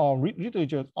 they are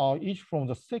literatures are each from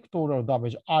the sectoral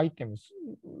damage items.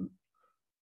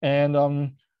 And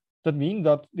that means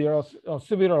that there are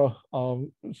several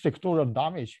sectoral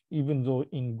damage, even though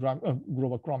in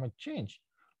global climate change.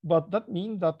 But that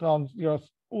means that there are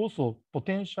also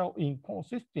potential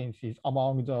inconsistencies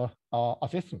among the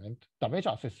assessment, damage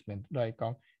assessment, like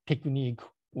technique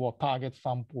or target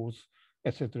samples,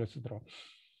 etc., etc.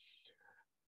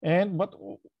 And but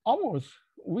ours,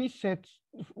 we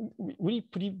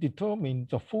predetermined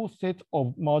the full set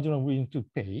of marginal willing to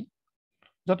pay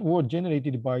that were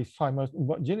generated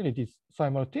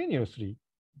simultaneously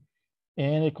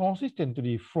and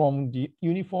consistently from the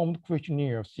uniformed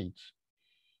questionnaire seats.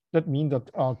 That means that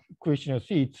questionnaire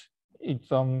seats, it's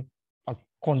a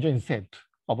conjoined set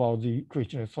about the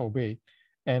questionnaire survey,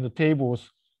 and the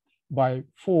tables by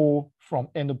 4 from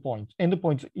endpoints.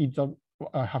 Endpoints is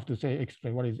I have to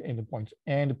explain what is endpoints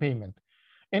and payment.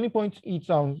 Endpoints is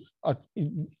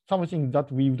something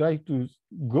that we would like to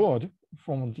guard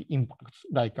from the impacts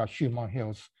like human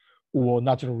health or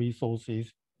natural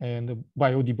resources and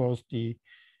biodiversity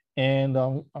and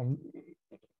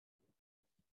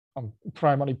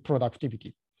primary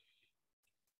productivity.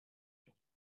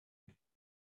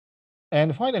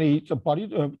 And finally, it's a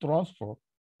value transfer.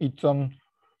 It's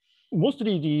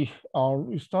mostly the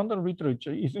standard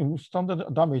literature is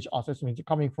standard damage assessment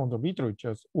coming from the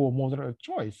literatures or moderate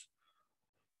choice.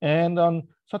 And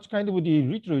such kind of the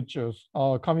literatures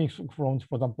are coming from,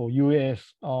 for example,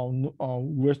 US,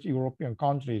 West European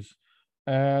countries,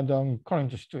 and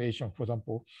current situation, for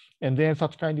example. And then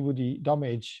such kind of the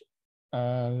damage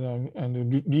and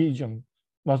the region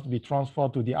must be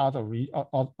transferred to the other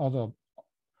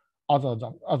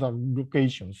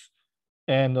locations.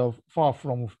 And far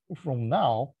from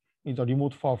now is a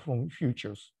remote far from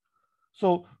futures.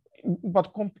 So,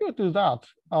 but compared to that,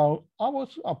 our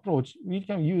approach, we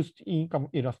can use income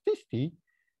elasticity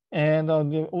and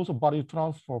also value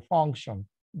transfer function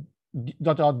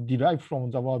that are derived from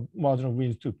the marginal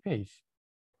willing to pay.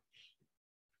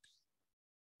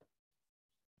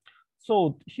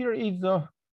 So here is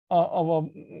our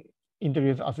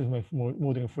integrated assessment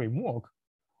modeling framework.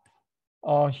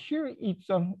 Here it's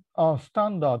a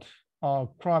standard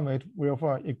climate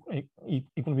welfare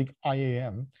economic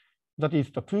IAM. That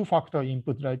is the two-factor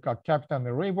input like capital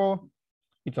and labor.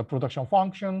 It's a production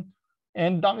function,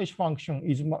 and damage function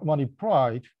is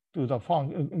multiplied to the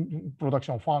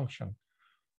production function.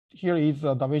 Here is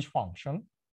the damage function.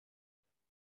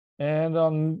 And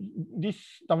this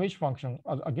damage function,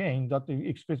 again, that is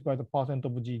expressed by the percent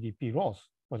of GDP loss,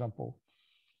 for example.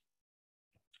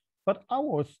 But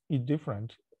ours is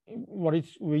different. What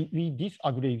is we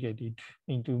disaggregated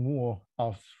into more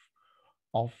of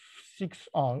 6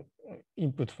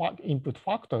 input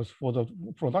factors for the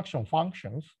production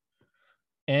functions,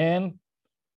 and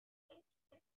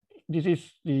this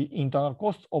is the internal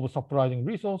cost of supplying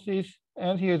resources,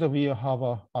 and here we have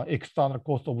a external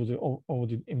cost of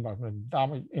the environment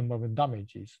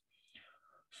damages.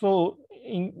 So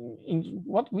in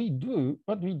what we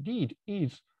did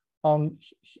is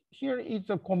here is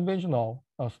a conventional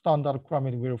standard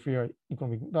climate welfare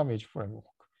economic damage framework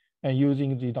and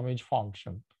using the damage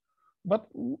function. But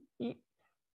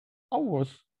ours,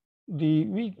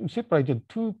 we separated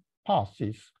 2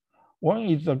 passes. One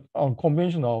is a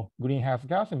conventional greenhouse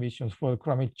gas emissions for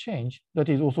climate change that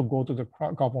is also go to the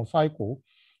carbon cycle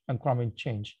and climate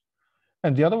change.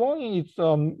 And the other one is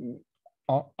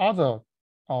other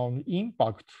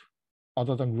impact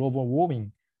other than global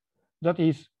warming. That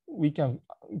is, we can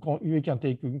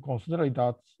take in consideration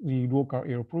that the local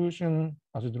air pollution,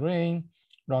 acid rain,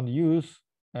 land use,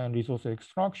 and resource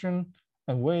extraction,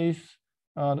 and waste,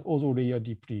 and ozone layer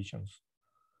depletions.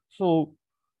 So,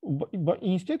 but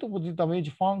instead of the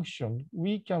damage function,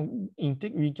 we can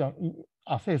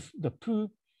assess the 2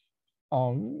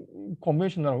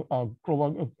 conventional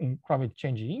global climate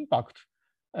change impact,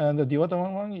 and the other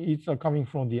one is coming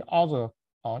from the other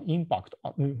impact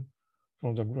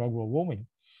from the global warming.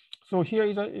 So here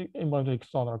is an environmental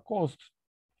external cost,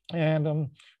 and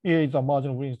here is a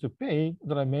marginal willing to pay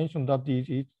that I mentioned that this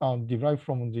is derived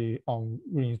from the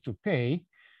willing to pay.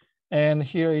 And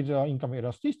here is income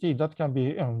elasticity that can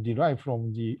be derived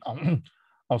from the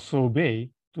survey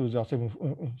to the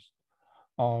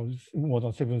more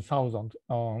than 7,000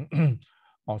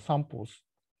 samples.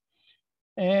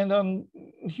 And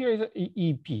here is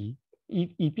EP.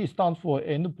 EP stands for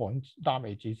endpoint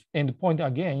damages. Endpoint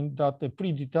again that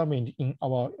predetermined in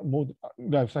our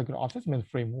life cycle assessment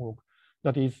framework,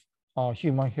 that is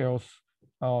human health,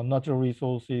 natural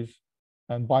resources,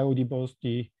 and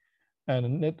biodiversity,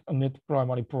 and net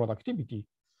primary productivity.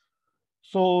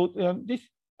 So this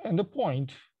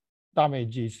endpoint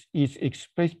damages is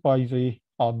expressed by the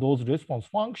those response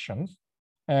functions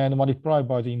and multiplied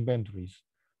by the inventories,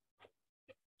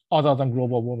 other than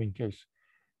global warming case.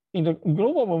 In the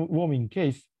global warming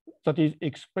case, that is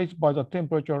expressed by the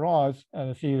temperature rise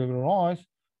and sea level rise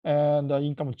and the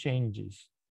income changes.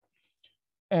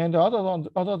 And other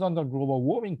than the global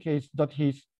warming case, that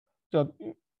is the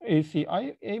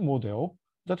ACIA model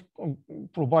that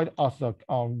provide us a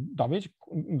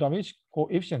damage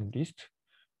coefficient list,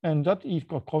 and that is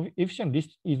coefficient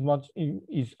list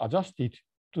is adjusted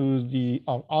to the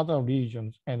other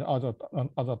regions and other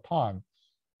time.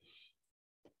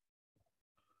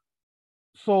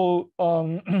 So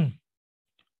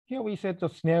here we set the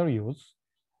scenarios.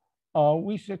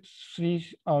 We set 3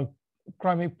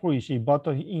 climate policy, but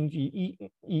in the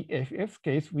EFF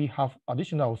case, we have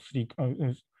additional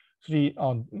three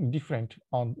different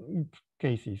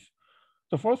cases.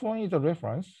 The first one is a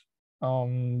reference,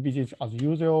 which is as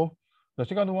usual. The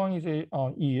second one is a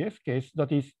EF case,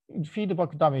 that is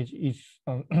feedback damage is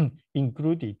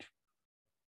included,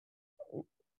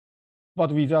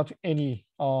 but without any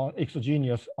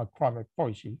exogenous climate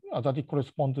policy that it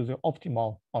corresponds to the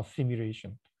optimal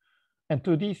simulation. And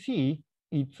to DC,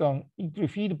 it's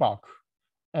include feedback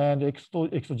and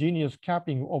exogenous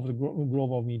capping of the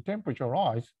global mean temperature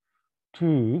rise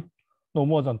to no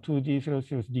more than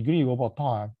 2°C degree over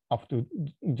time up to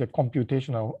the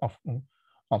computational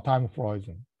time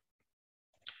horizon.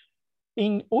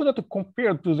 In order to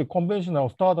compare to the conventional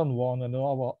standard one and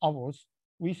ours,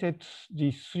 we set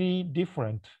these 3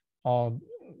 different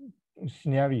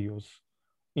scenarios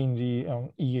in the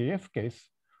EAF case.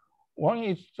 One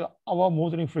is our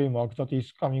modeling framework that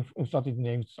is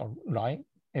named LIME,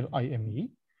 LIME,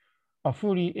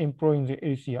 fully employing the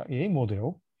ACIA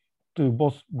model to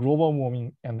both global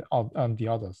warming and the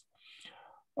others.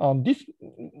 This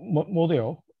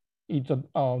model is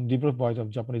developed by the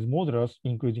Japanese modelers,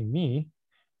 including me,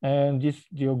 and this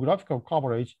geographical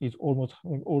coverage is almost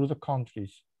all the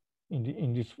countries in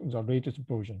the latest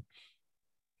version.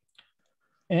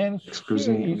 And excuse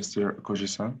me, Mr.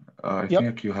 Koji-san, I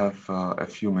think you have a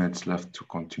few minutes left to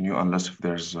continue, unless if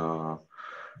there's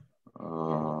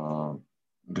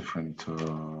different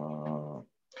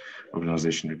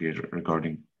organization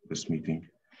regarding this meeting.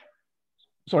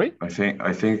 Sorry? I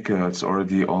think it's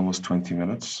already almost 20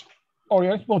 minutes. Oh,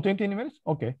 yeah, well, 20 minutes?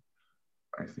 Okay.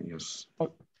 I think, yes.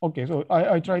 Okay, so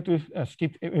I try to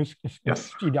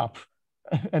speed up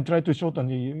and try to shorten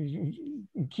the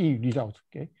key results,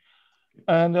 okay?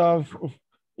 And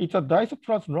it's a dice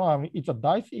plus rhyme. It's a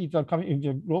dice,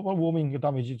 the global warming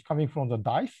damage is coming from the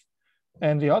dice,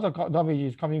 and the other damage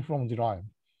is coming from the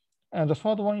rhyme. And the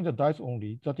third one is the dice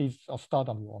only, that is a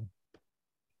standard one.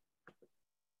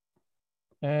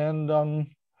 And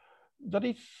that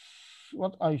is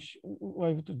what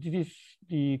this is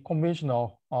the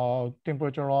conventional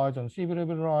temperature rise and sea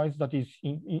level rise that is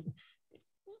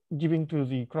giving to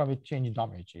the climate change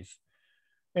damages.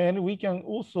 And we can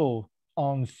also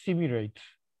simulate,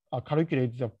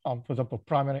 calculate the, for example,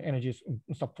 primary energy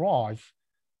supplies,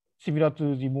 similar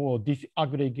to the more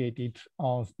disaggregated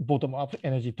bottom-up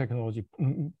energy technology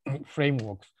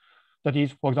frameworks. That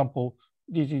is, for example,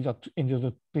 this is in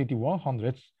the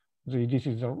 2100s. This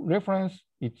is a reference.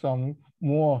 It's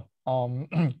more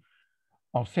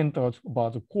centered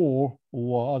about the coal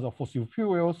or other fossil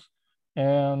fuels.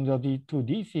 And to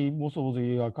DC, most of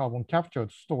the carbon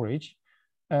captured storage.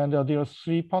 And there are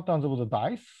 3 patterns of the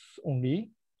dice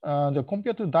only. And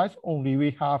compared to dice only,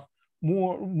 we have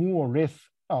less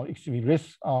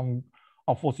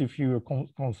fossil fuel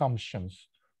consumptions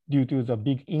due to the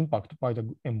big impact by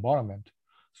the environment.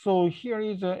 So here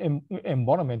is an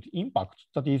environment impact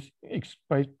that is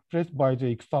expressed by the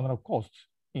external costs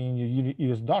in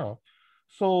US dollar.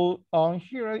 So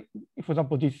here, for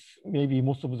example, this maybe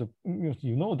most of the,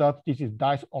 you know that this is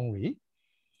dice only,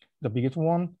 the biggest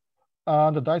one.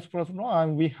 The dice plus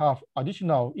line, we have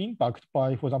additional impact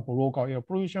by, for example, local air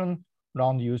pollution,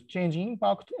 land use change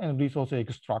impact, and resource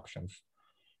extractions.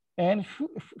 And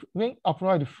when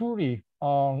applied fully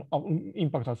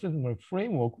impact assessment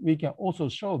framework, we can also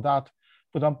show that,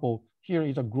 for example, here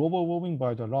is a global warming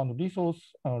by the land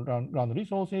resources,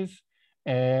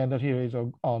 and here is a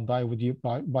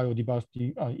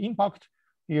biodiversity impact.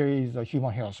 Here is a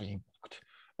human health impact.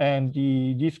 And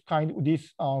this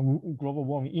global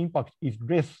warming impact is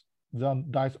less than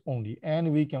DICE only.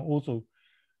 And we can also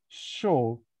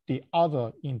show the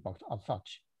other impact as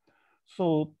such.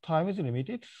 So time is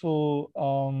limited. So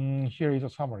here is a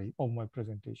summary of my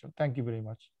presentation. Thank you very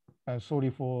much. And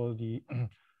sorry for the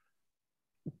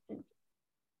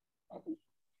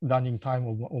running time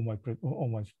of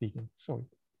my speaking. Sorry.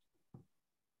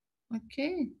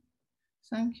 Okay.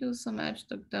 Thank you so much,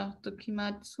 Dr.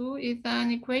 Tokimatsu. Is there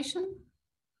any question?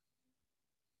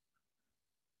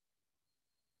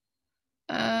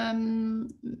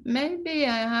 Maybe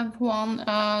I have one.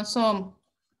 So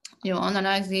you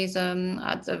analyze this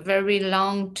at a very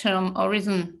long-term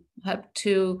horizon, up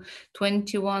to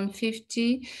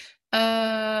 2150.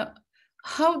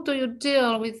 How do you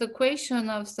deal with the question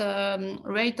of the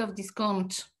rate of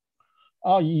discount?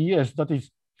 Yes, that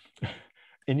is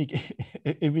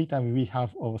every time we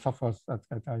have suffers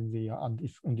on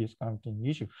this discounting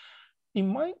issue. In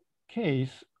my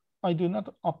case, I do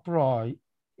not apply.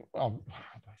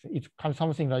 It's kind of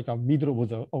something like a middle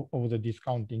of the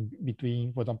discounting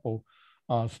between, for example,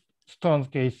 Stern's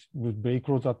case would be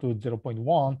closer to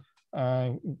 0.1.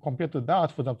 Compared to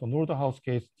that, for example, Nordhaus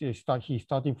case, he's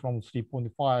starting from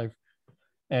 3.5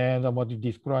 and about the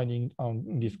declining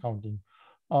discounting.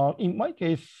 In my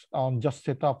case, just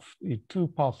set up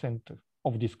 2%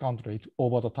 of discount rate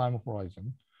over the time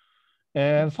horizon.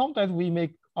 And sometimes we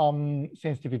make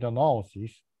sensitivity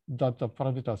analysis that the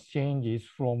parameters changes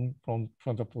from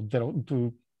example, 0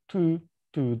 to 2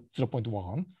 to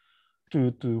 0.1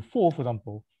 to 4, for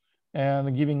example,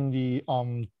 and giving the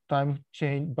time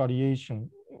change variation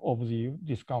of the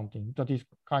discounting. That is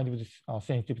kind of this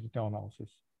sensitivity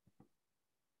analysis.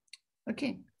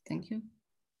 Okay, thank you.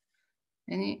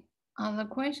 Any other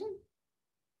question?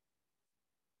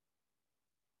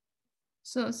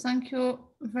 So thank you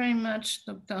very much,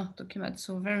 Dr.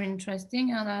 Tokimatsu. Very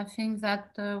interesting. And I think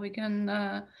that we can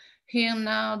hear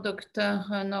now Dr.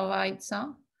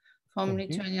 Norvaisa from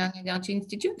Lithuanian Energy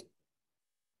Institute.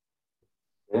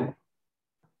 Yeah.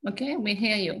 Okay, we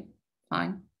hear you.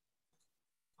 Fine.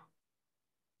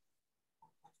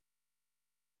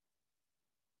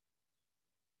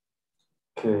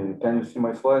 Okay, can you see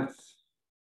my slides?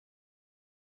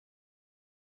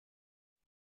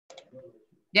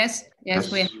 Yes,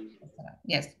 yes, we.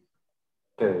 Yes.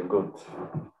 Okay, good.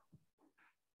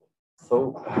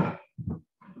 So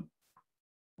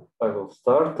I will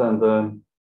start, and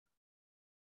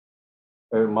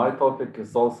my topic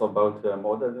is also about the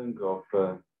modeling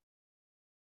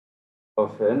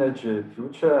of energy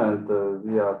future, and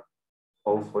we are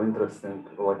also interested,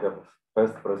 like a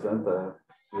first presenter,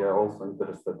 we are also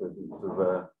interested in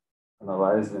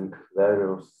analyzing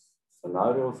various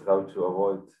scenarios, how to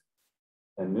avoid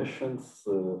emissions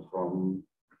from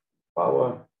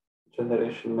power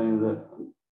generation mainly.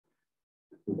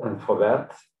 And for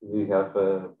that, we have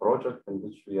a project in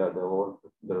which we are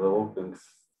developing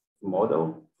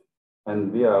model.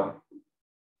 And we are,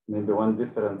 maybe one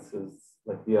difference is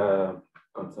that we are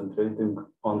concentrating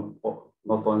on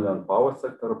not only on power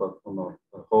sector, but on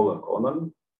the whole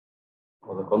economy,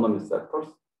 or economy sectors.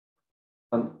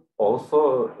 And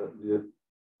also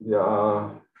we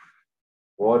are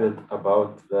worried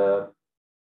about the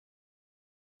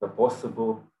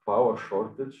possible power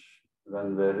shortage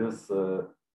when there is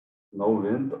no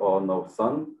wind or no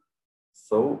sun.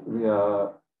 So we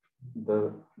are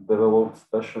developed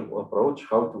special approach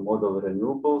how to model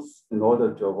renewables in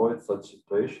order to avoid such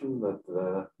situation that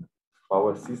the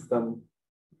power system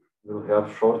will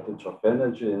have shortage of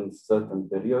energy in certain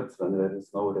periods when there is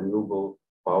no renewable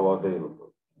power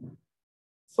available.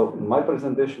 So in my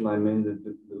presentation, I mainly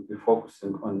will be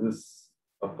focusing on this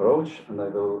approach, and I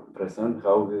will present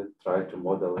how we try to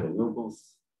model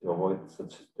renewables to avoid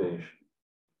such situation.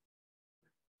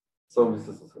 So this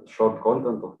is a short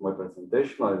content of my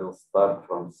presentation. I will start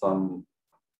from some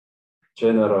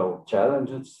general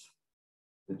challenges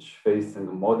which facing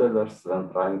modelers when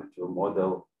trying to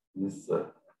model these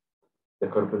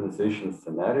decarbonization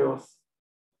scenarios.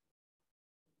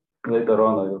 Later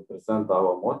on, I will present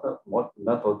our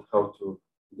method how to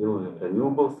deal with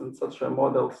renewables in such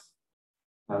models.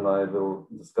 And I will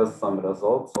discuss some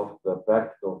results of the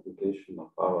practical application of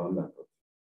our method.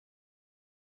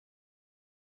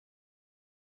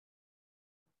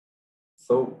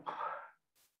 So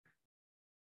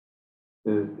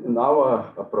in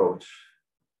our approach,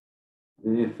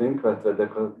 we think that the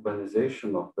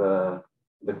decarbonization of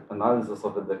the analysis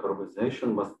of the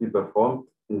decarbonization must be performed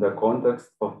in the context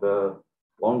of the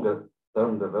longer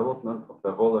term development of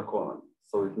the whole economy.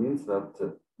 So it means that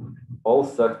all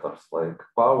sectors like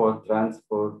power,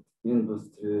 transport,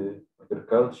 industry,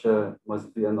 agriculture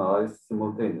must be analyzed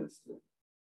simultaneously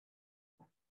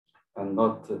and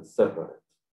not separate.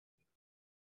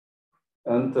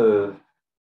 And to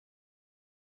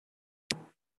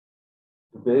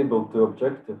be able to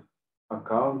objective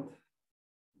account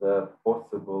the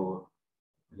possible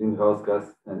greenhouse gas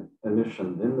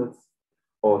emission limits,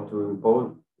 or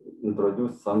to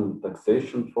introduce some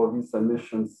taxation for these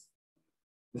emissions.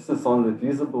 This is only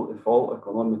feasible if all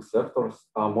economic sectors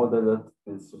are modeled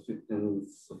in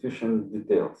sufficient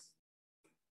details.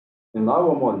 In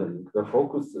our modeling, the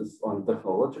focus is on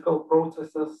technological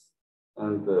processes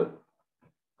and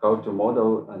how to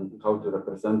model and how to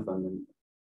represent them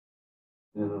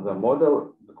in the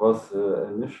model, because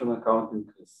emission accounting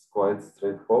is quite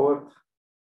straightforward.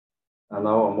 And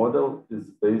our model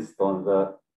is based on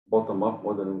the bottom-up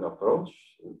modeling approach.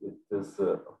 It is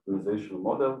an optimization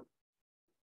model,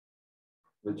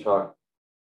 which are,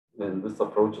 and this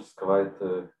approach is quite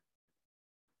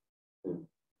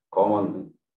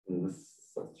common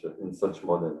in such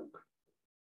modeling.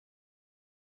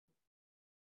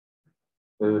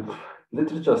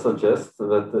 Literature suggests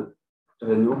that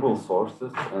renewable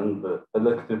sources and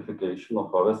electrification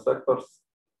of other sectors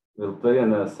will play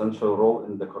an essential role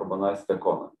in the decarbonized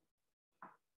economy.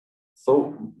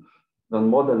 So, when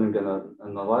modeling and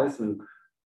analyzing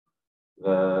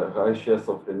the high shares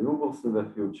of renewables in the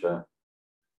future,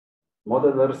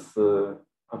 modelers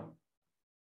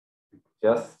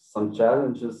have some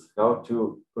challenges how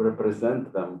to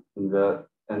represent them in the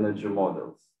energy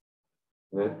models.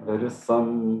 There is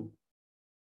some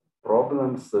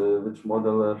problems which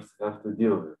modelers have to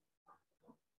deal with.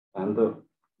 And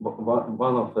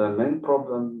one of the main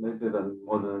problems, maybe when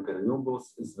modeling renewables,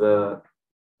 is the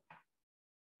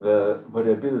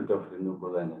variability of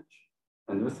renewable energy.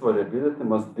 And this variability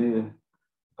must be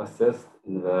assessed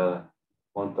in the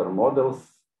long-term models,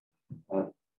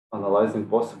 analyzing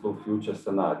possible future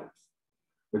scenarios.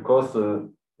 Because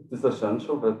it is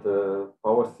essential that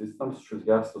power systems should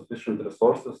have sufficient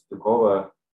resources to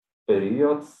cover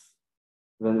periods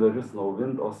when there is no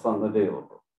wind or sun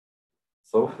available.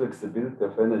 So flexibility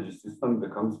of energy system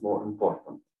becomes more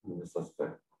important in this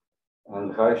aspect.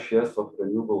 And high shares of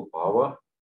renewable power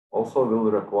also will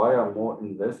require more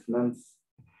investments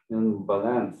in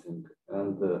balancing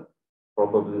and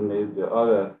probably maybe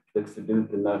other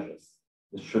flexibility measures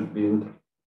that should be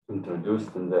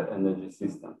introduced in the energy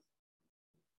system.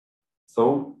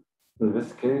 So in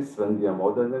this case, when we are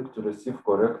modeling to receive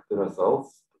correct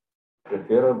results,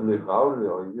 preferably hourly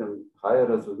or even higher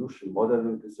resolution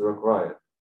modeling is required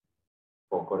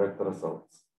for correct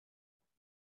results.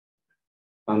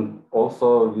 And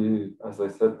also, we, as I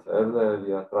said earlier,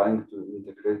 we are trying to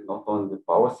integrate not only the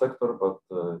power sector, but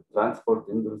transport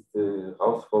industry,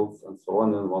 households, and so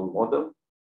on in one model.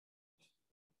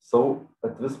 So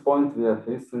at this point, we are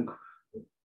facing,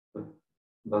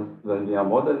 when we are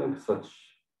modeling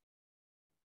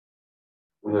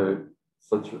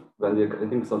when we are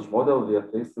creating such model, we are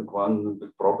facing one big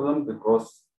problem,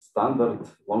 because standard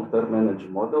long-term energy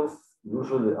models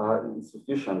usually are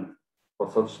insufficient for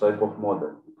such type of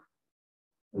modeling.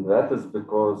 And that is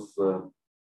because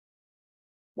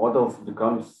models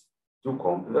becomes too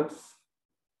complex,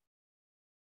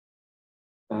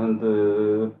 and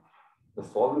the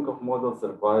solving of models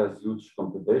requires huge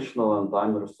computational and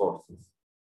time resources.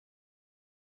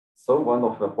 So one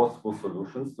of the possible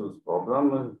solutions to this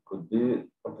problem could be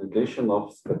application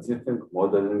of specific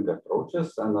modeling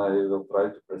approaches, and I will try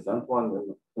to present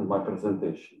one in my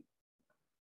presentation.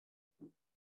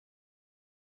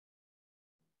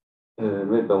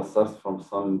 Maybe I'll start from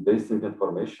some basic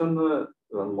information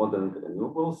on modeling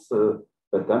renewables.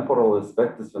 The temporal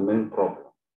aspect is the main problem.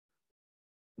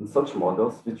 In such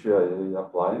models, which we are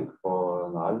applying for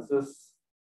analysis,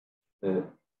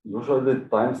 usually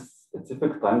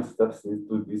specific time steps need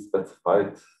to be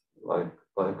specified, like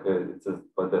it is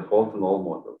by default in all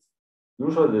models.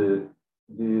 Usually,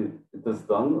 it is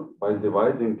done by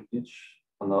dividing each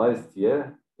analyzed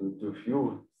year into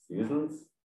few seasons.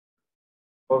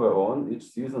 Further on, each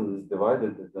season is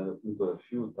divided into a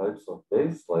few types of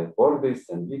days, like workdays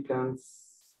and weekends.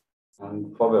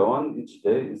 And further on, each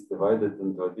day is divided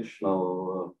into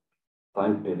additional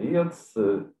time periods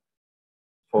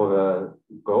for a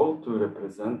goal to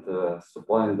represent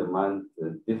supply and demand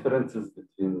differences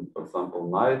between, for example,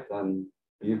 night and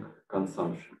peak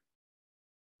consumption.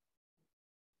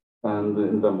 And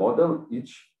in the model,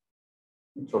 each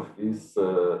of these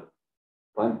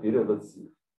time periods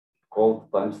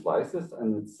called time slices,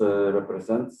 and it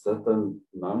represents certain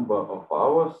number of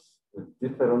hours with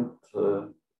different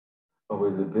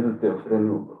availability of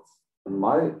renewables. In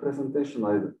my presentation,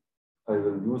 I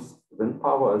will use wind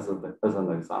power as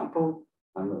an example.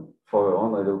 And further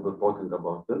on, I will be talking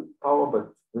about wind power,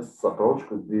 but this approach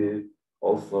could be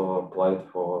also applied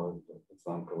for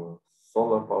example,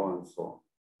 solar power and so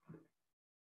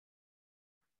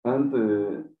on.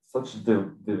 And such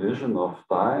division of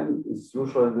time is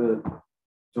usually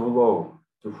too low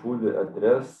to fully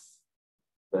address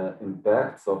the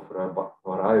impacts of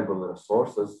variable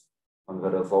resources on the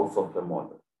results of the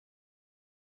model.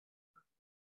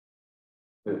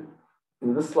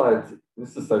 In this slide,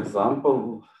 this is an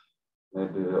example,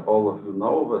 maybe all of you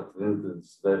know, but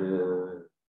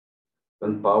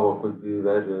wind power could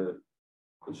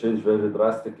change very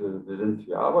drastically within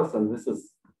 3 hours. And this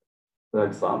is the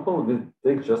example. We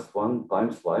take just one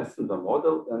time slice in the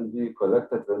model and we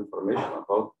collected the information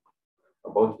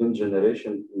about wind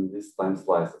generation in these time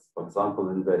slices, for example,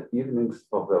 in the evenings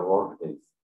of the work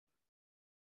days.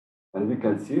 And we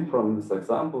can see from this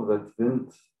example that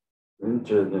wind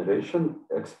generation,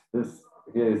 this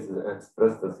here is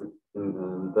expressed as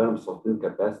in terms of wind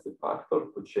capacity factor,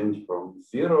 could change from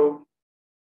 0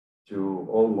 to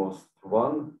almost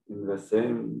 1 in the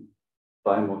same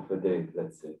time of the day,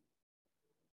 let's say.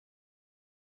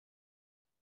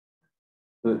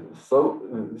 So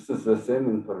this is the same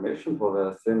information for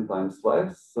the same time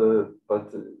slice,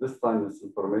 but this time is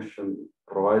information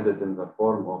provided in the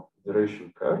form of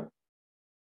duration curve.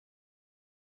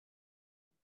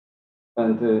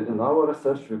 And in our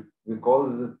research, we call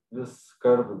this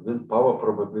curve wind power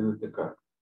probability curve.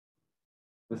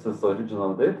 This is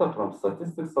original data from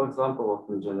statistics, for example, of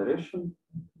wind generation.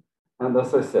 And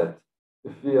as I said,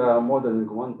 if we are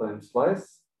modeling one time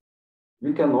slice,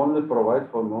 we can only provide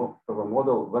for the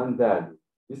model one value.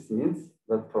 This means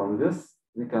that from this,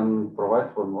 we can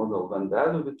provide for model one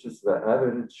value, which is the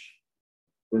average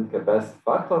wind capacity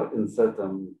factor in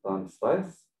certain time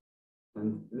slice.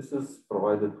 And this is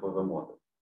provided for the model.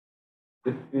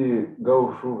 If we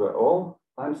go through the all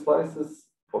time slices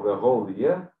for the whole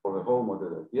year, for the whole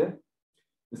model year,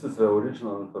 this is the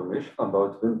original information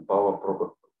about wind power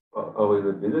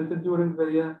availability during the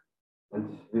year. And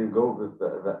if we go with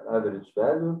the average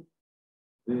value,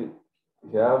 we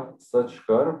have such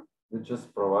curve which is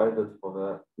provided for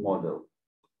the model.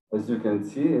 As you can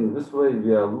see, in this way,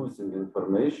 we are losing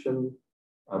information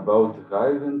about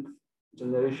high wind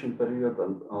generation period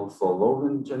and also low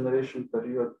wind generation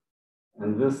period.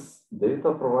 And this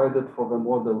data provided for the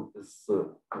model is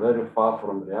very far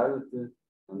from reality,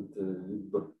 and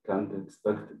you can't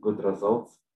expect good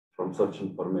results from such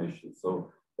information.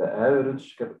 So the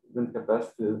average wind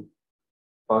capacity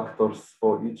factors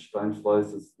for each time slice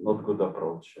is not good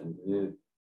approach. And we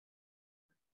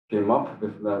came up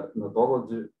with the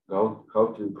methodology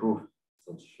how to improve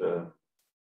such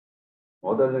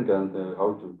modeling and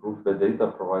how to improve the data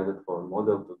provided for a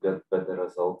model to get better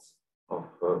results of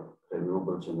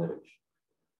renewable generation.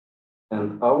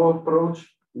 And our approach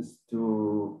is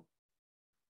to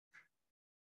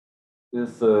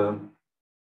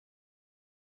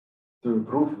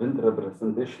improve wind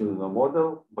representation in the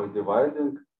model by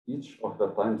dividing each of the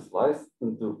time slice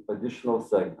into additional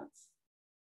segments.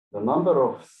 The number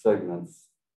of segments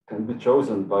can be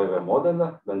chosen by the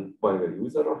modeler and by the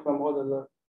user of the modeler.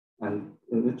 And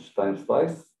in each time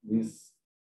slice, these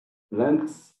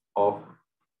lengths of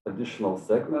additional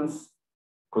segments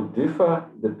could differ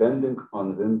depending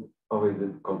on wind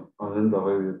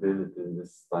availability in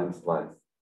this time slice.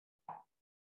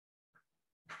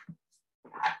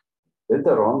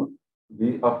 Later on,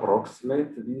 we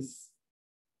approximate this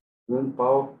wind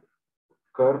power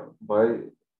curve by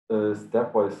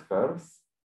stepwise curves,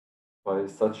 by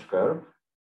such curve.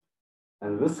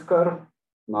 And this curve,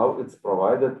 now it's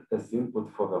provided as input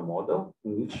for the model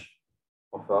in each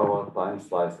of our time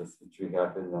slices which we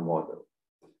have in the model.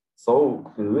 So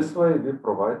in this way, we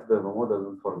provide the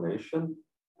model information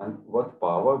and what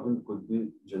power wind could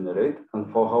be generated and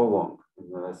for how long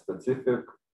in a specific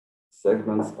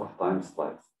segments of time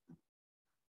slice.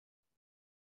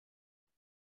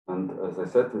 And as I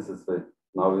said, this is the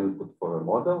now input for the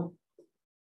model.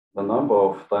 The number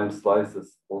of time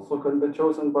slices also can be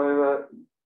chosen by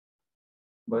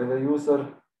the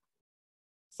user.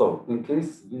 So in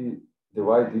case we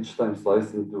divide each time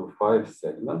slice into 5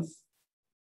 segments,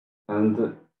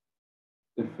 and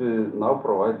if we now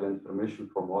provide the information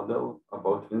for model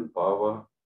about wind power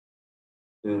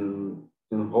in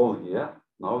whole year,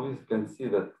 now we can see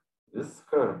that this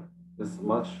curve is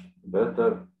much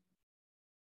better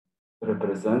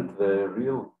represent the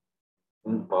real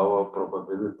wind power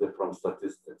probability from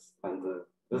statistics. And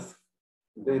this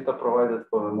data provided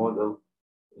for the model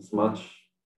is much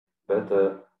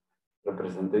better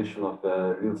representation of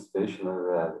the real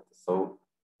stationary reality. So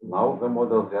now the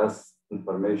model has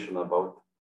information about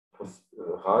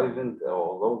high wind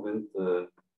or low wind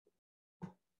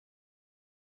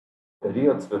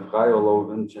periods with high or low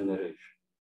wind generation.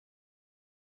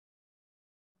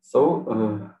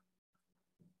 So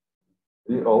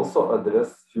we also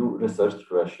address few research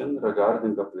questions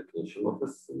regarding application of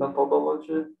this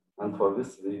methodology, and for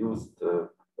this we used the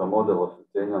model of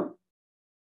Lithuanian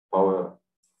power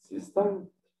system,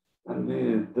 and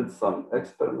we did some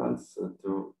experiments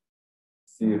to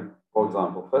see, for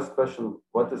example, first question: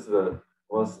 what is the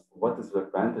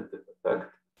quantitative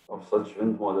effect of such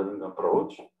wind modeling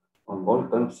approach on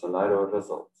long-term scenario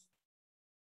results?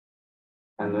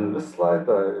 And in this slide,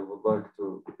 I would like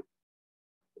to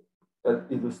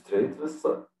illustrate this,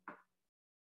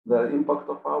 the impact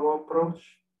of our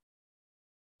approach.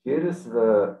 Here is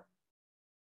the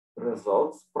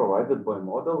results provided by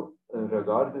model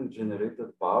regarding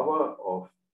generated power of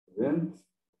wind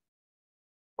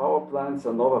power plants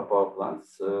and other power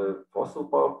plants, fossil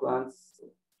power plants,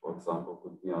 for example,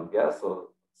 could be on gas or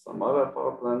some other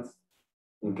power plants,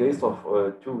 in case of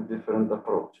two different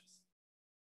approaches.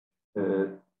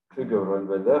 Figure on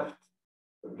the left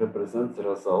represents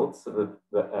results with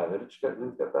the average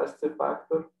wind capacity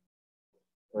factor.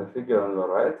 Figure on the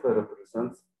right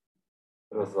represents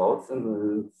results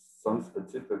in some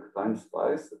specific time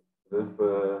slice with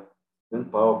wind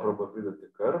power probability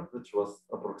curve, which was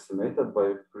approximated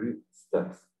by 3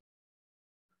 steps.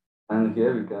 And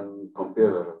here we can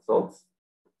compare the results.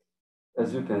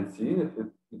 As you can see, if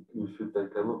you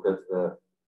take a look at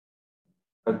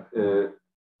the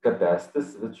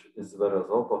capacities, which is the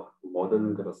result of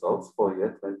modeling results for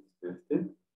year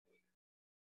 2050.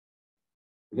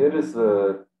 Here is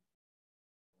the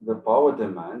power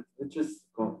demand, which is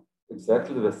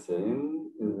exactly the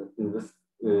same in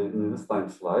this time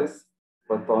slice,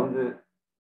 but only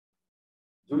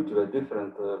due to the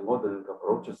different modeling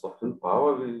approaches of wind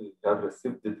power, we have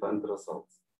received different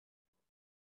results.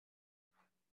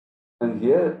 And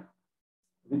here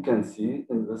we can see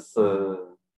in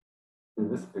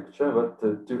this picture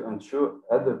that to ensure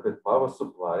adequate power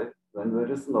supply when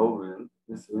there is no wind,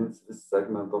 this means this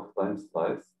segment of time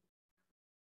slice,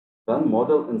 then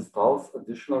model installs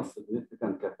additional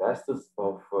significant capacities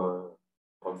of, for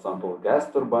example,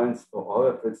 gas turbines or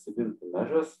other flexibility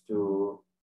measures to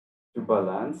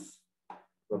balance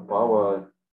the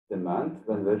power demand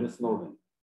when there is no wind.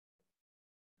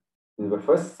 In the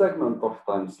first segment of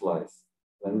time slice,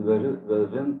 when there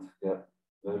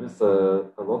is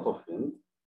a lot of wind.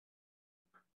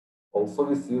 Also,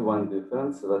 we see one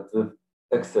difference that with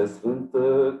excess wind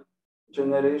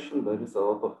generation, there is a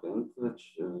lot of wind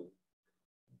which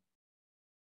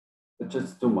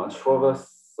is too much for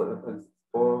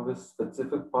this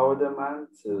specific power demand.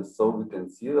 So we can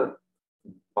see that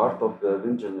part of the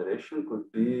wind generation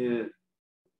could be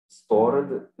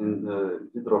stored in the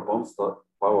hydro pump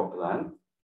power plant.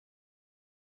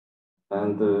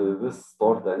 And this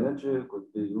stored energy could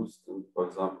be used, for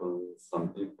example, in some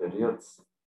peak periods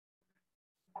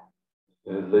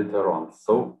later on.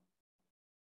 So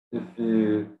if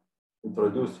we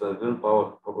introduce the wind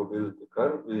power probability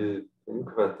curve, we think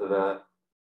that the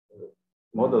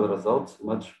model results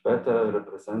much better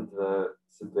represent the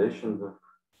situation with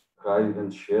high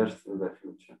wind shares in the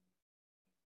future.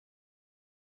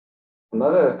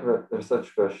 Another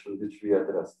research question which we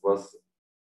addressed was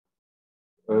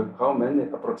how many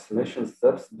approximation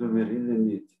steps do we really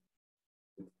need?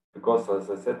 Because, as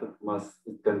I said,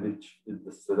 it can be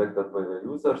selected by the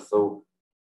user. So,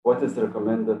 what is the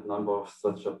recommended number of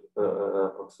such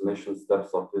approximation steps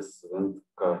of this wind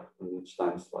curve in each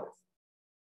time slice?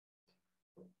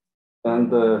 And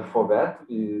for that,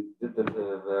 we did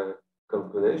the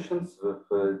calculations with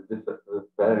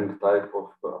varying type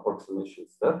of approximation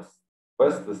steps.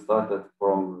 First, we started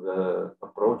from the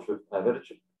approach with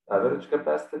average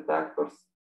capacity factors.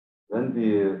 Then we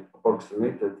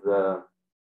approximated the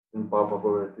wind power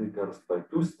probability curves by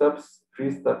 2 steps,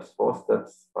 3 steps, 4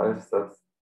 steps, 5 steps.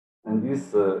 And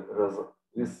this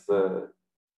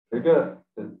figure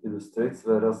illustrates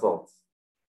the results.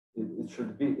 It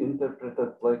should be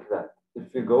interpreted like that.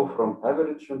 If we go from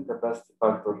average wind capacity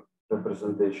factor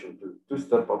representation to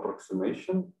 2-step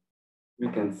approximation, we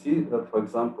can see that, for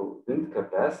example, wind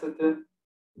capacity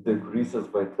decreases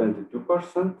by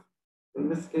 22% in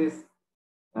this case,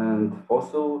 and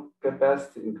fossil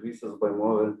capacity increases by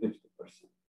more than 50%.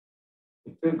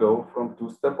 If we go from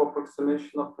 2-step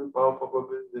approximation of wind power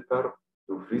probability curve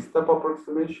to 3-step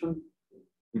approximation,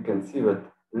 we can see that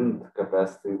wind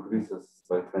capacity increases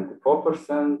by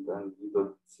 24%, and we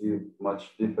don't see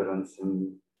much difference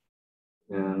in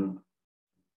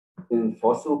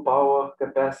fossil power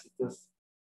capacities.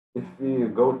 If we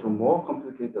go to more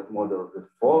complicated model with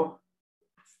 4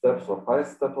 steps or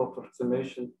 5-step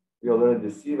approximation, we already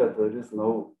see that there is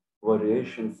no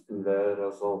variations in the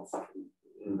results,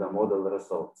 in the model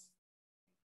results.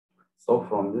 So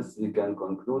from this, we can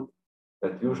conclude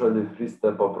that usually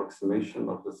 3-step approximation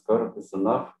of this curve is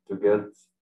enough to get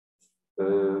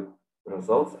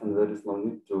results, and there is no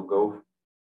need to go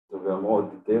to a more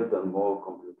detailed and more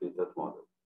complicated model.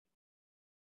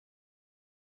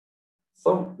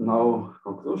 So now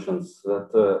conclusions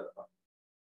that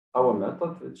our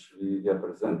method, which we have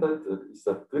presented, is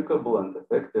applicable and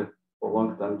effective for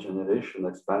long-term generation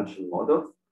expansion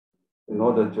models in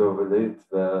order to evaluate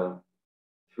the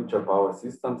future power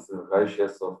systems with high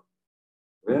shares of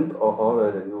wind or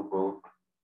other renewable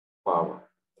power.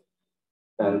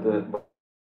 And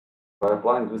by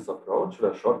applying this approach,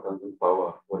 the short-term wind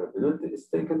power variability is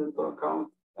taken into account,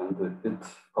 and it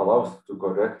allows to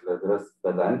correctly address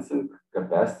balancing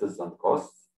capacities and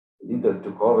costs needed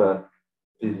to cover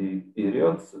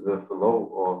periods with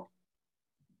low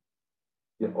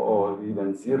or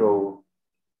even zero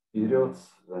periods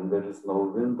when there is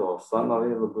no wind or sun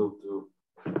available to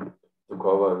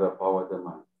cover the power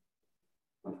demand.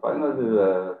 And finally,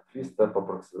 the 3-step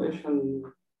approximation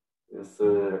is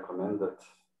recommended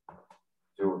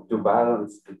to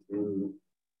balance between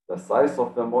the size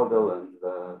of the model and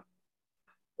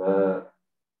the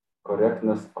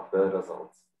correctness of the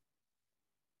results.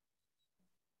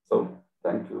 So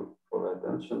thank you for the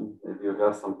attention. If you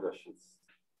have some questions.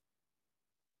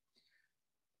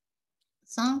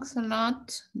 Thanks a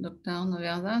lot, Dr.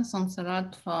 Norvaisa. Thanks a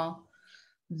lot for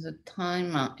the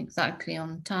time, exactly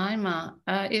on time.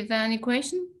 Is there any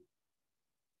question?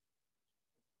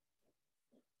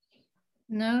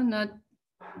 No, not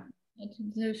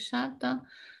in the chat.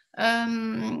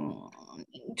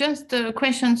 Just a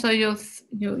question. So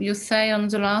you say on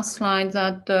the last slide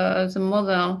that the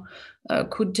model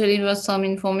could deliver some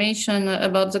information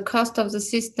about the cost of the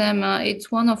system.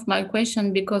 It's one of my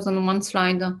questions because on one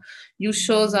slide you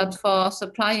show that for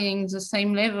supplying the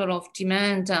same level of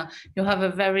demand, you have a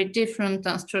very different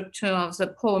structure of the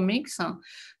power mix.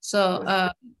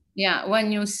 So yeah,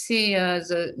 when you see on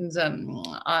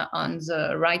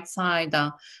the right side,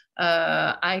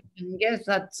 I can guess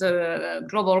that the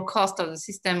global cost of the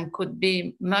system could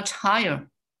be much higher.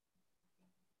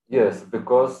 Yes,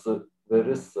 because there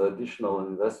is additional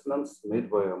investments made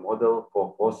by a model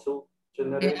for fossil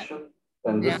generation,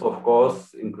 and this of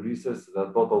course increases the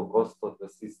total cost of the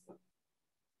system.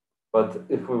 But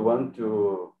if we want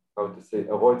to,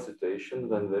 avoid situation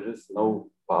when there is no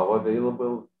power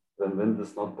available, when wind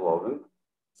is not blowing,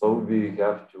 so we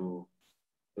have to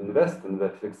invest in the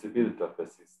flexibility of the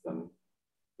system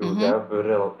to have a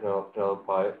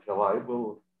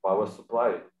reliable power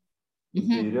supply in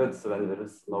periods when there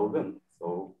is no wind.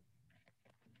 So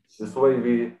this way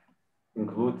we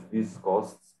include these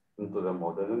costs into the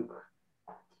modeling.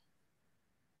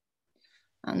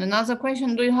 And another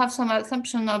question, do you have some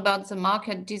assumption about the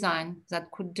market design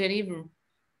that could deliver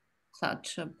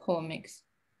such a power mix?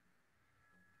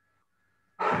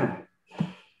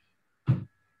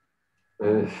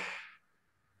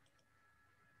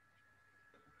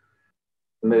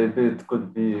 Maybe it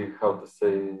could be,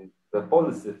 the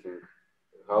policy thing,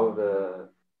 how the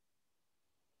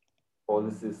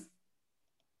policies,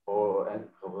 for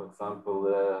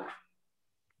example,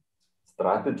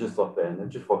 strategies of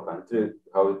energy for country,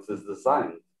 how it is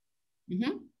designed.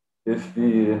 If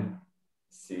we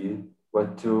see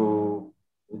that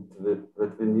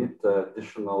we need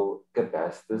additional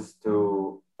capacities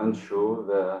to ensure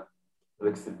the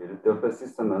flexibility of the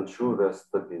system, ensure the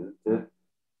stability,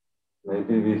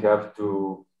 maybe we have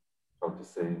to,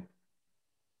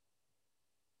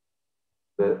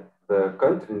 the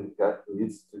country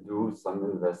needs to do some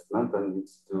investment and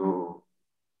needs to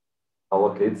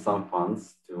allocate some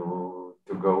funds to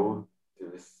go to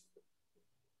this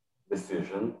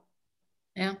decision.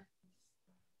 Yeah.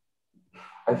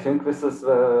 I think this is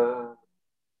the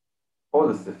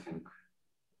policy thing.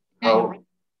 How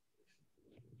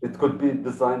it could be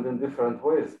designed in different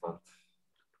ways, but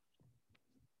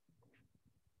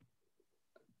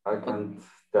I can't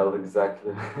tell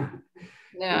exactly.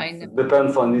 Yeah, it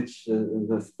depends on each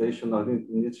the station or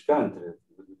in each country. It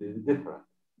will be different.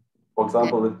 For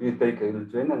example, if we take a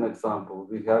Lithuanian example,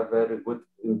 we have very good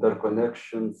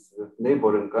interconnections with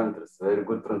neighboring countries, very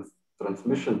good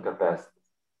transmission capacity.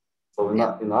 So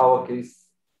in our case,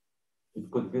 it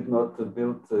could be not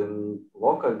built in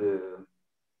local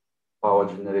power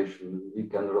generation. We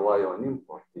can rely on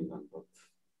import even. But...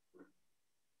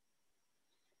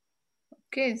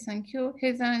 Okay, thank you.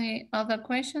 Is there any other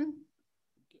question?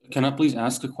 Can I please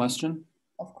ask a question?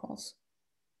 of course.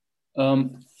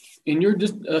 Thank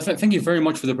you very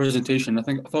much for the presentation. I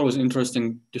thought it was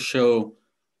interesting to show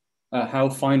how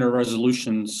finer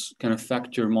resolutions can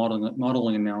affect your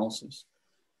modeling analysis.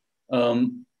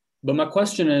 But my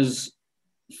question is,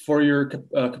 for your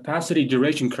capacity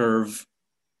duration curve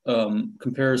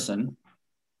comparison,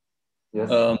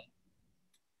 yes.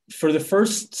 For the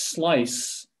first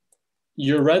slice,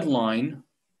 your red line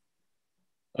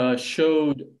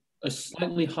showed a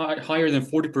slightly higher than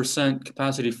 40%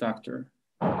 capacity factor.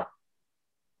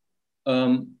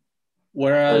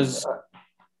 Whereas,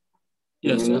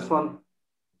 yes, this one?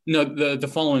 No, the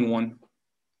following one.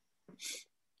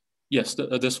 Yes,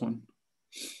 this one.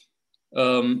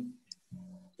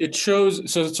 It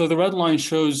shows, so the red line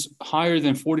shows higher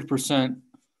than 40%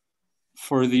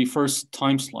 for the first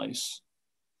time slice.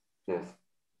 Yes.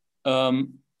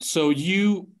 So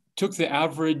you took the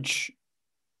average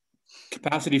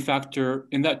capacity factor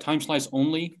in that time slice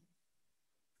only?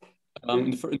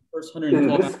 In the first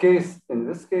 112 in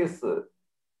this case,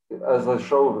 as I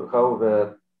show how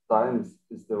the times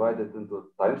is divided into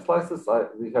time slices,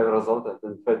 we have resulted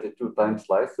in 32 time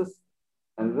slices.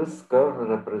 And this curve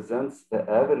represents the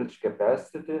average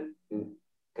capacity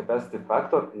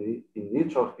factor in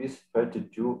each of these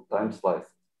 32 time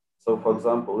slices. So for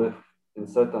example, if in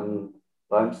certain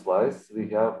time slice, we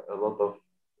have a lot of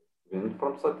wind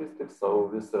from statistics, so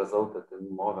this resulted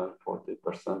in more than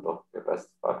 40% of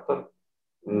capacity factor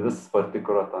in this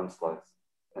particular time slice.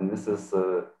 And this is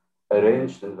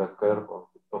arranged in the curve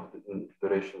of the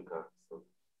duration curve.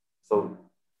 So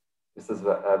this is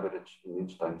the average in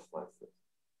each time slice.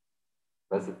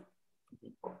 That's it.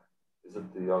 Is it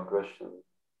your question?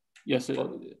 Yes,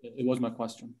 it was my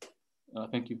question.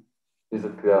 Thank you. Is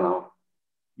it clear now?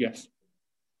 Yes.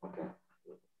 Okay.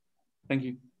 Thank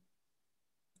you.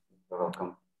 You're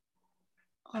welcome.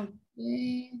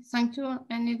 Okay, thank you.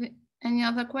 Any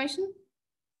other question?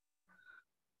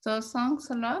 So thanks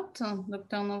a lot,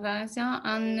 Dr. Norvaisa.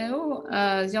 And now,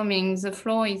 Xiaoming, the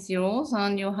floor is yours,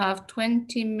 and you have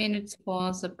 20 minutes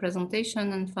for the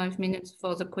presentation and 5 minutes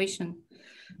for the question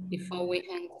before we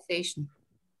end the session.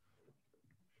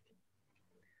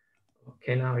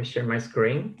 Okay, now I share my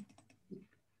screen.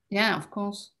 Yeah, of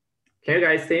course. Can you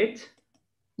guys see it?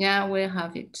 Yeah, we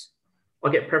have it.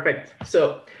 Okay, perfect.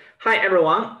 So, hi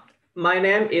everyone. My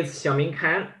name is Xiaoming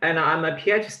Kan, and I'm a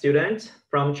PhD student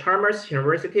from Chalmers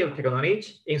University of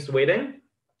Technology in Sweden.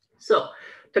 So,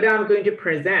 today I'm going to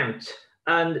present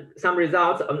some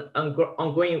results of an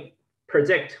ongoing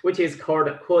project, which is called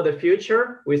the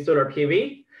Future with Solar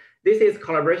PV. This is a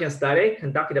collaboration study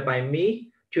conducted by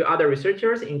me, 2 other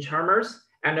researchers in Chalmers,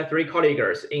 and 3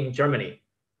 colleagues in Germany.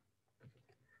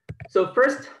 So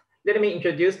first, let me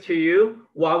introduce to you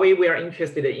why we are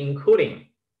interested in cooling.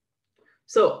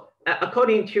 So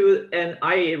according to an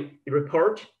IAEE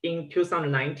report in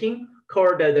 2019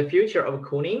 called The Future of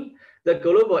Cooling, the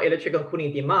global electrical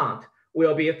cooling demand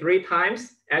will be 3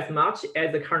 times as much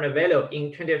as the current value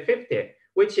in 2050,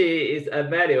 which is a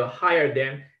value higher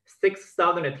than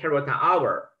 6,000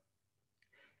 terawatt-hour.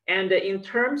 And in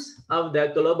terms of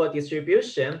the global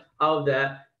distribution of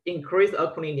the increase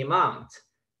of cooling demand,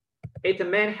 it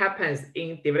mainly happens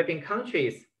in developing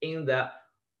countries in the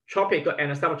tropical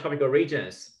and subtropical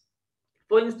regions.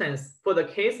 For instance, for the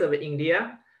case of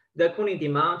India, the cooling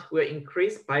demand will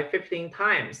increase by 15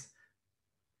 times.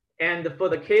 And for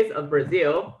the case of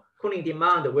Brazil, cooling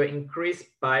demand will increase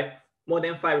by more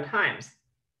than 5 times.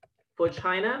 For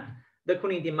China, the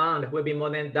cooling demand will be more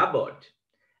than doubled.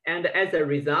 And as a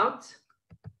result,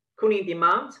 cooling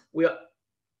demand will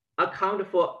account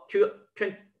for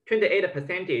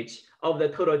 28% of the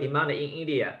total demand in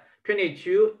India,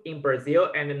 22% in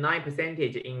Brazil, and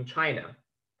 9% in China.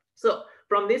 So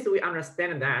from this, we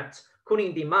understand that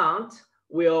cooling demand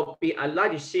will be a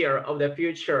large share of the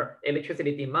future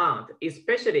electricity demand,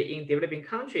 especially in developing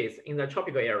countries in the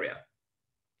tropical area.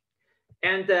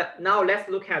 And now let's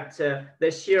look at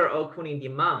the share of cooling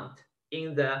demand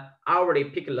in the hourly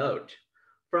peak load.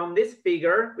 From this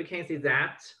figure, we can see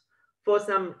that for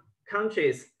some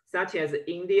countries such as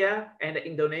India and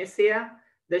Indonesia,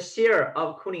 the share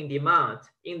of cooling demand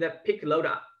in the peak load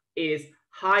is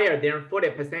higher than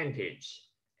 40%,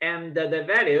 and the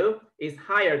value is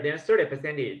higher than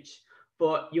 30%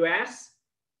 for US,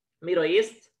 Middle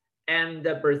East, and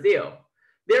Brazil.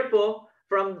 Therefore,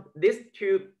 from these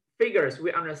 2 figures,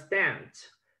 we understand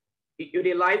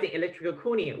utilizing electrical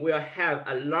cooling will have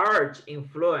a large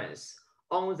influence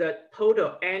on the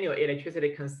total annual electricity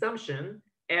consumption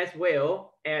as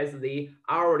well as the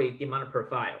hourly demand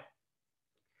profile.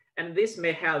 And this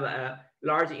may have a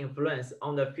large influence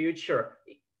on the future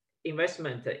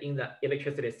investment in the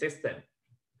electricity system.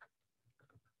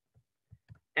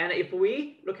 And if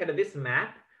we look at this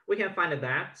map, we can find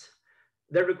that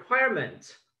the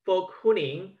requirement for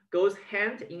cooling goes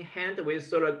hand in hand with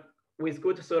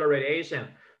good solar radiation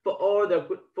for all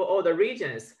the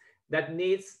regions that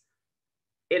needs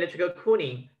electrical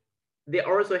cooling. They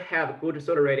also have good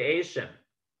solar radiation.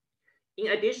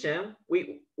 In addition,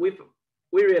 we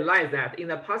realize that in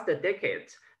the past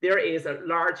decade, there is a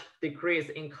large decrease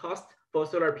in cost for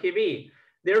solar PV.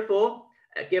 Therefore,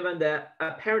 given the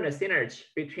apparent synergy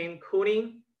between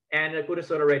cooling and good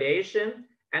solar radiation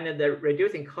and the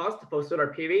reducing cost for solar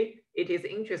PV, it is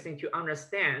interesting to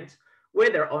understand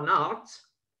whether or not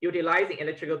utilizing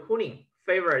electrical cooling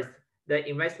favors the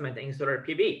investment in solar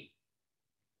PV.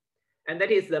 And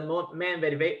that is the main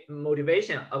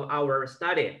motivation of our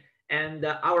study. And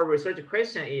our research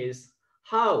question is,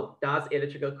 how does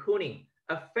electrical cooling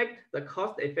affect the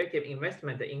cost-effective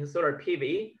investment in solar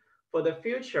PV for the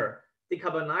future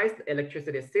decarbonized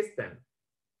electricity system?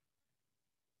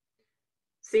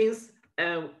 Since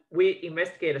we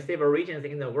investigate several regions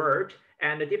in the world,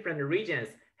 and the different regions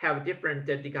have different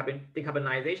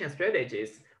decarbonization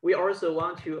strategies, we also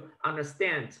want to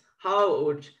understand how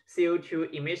would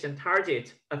CO2 emission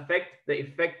target affect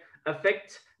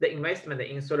the investment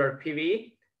in solar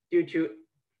PV due to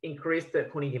increased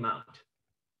cooling demand.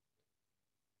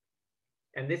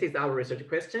 And this is our research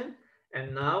question.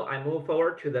 And now I move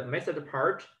forward to the method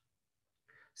part.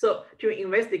 So to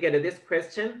investigate this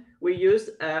question, we use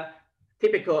a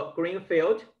typical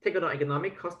greenfield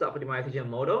techno-economic cost optimization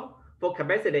model for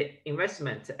capacity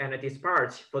investment and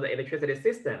dispatch for the electricity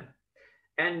system.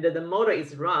 And the model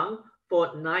is run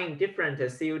for 9 different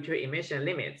CO2 emission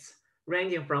limits,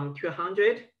 ranging from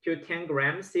 200 to 10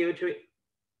 grams CO2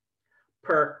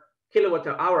 per kilowatt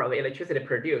hour of electricity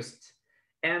produced.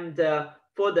 And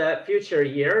for the future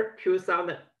year,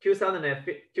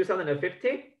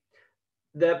 2050,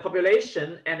 the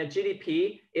population and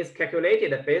GDP is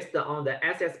calculated based on the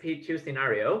SSP2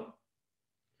 scenario.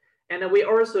 And we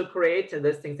also create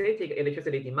the synthetic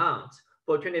electricity demand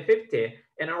for 2050,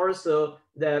 and also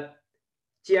the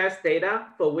GIS data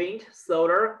for wind,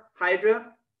 solar, hydro.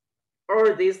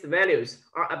 All these values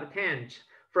are obtained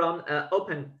from an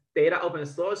open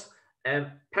source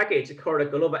package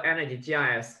called Global Energy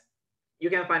GIS. You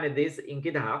can find this in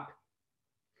GitHub.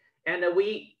 And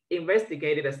we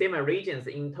investigated 7 regions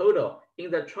in total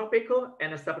in the tropical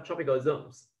and subtropical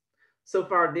zones. So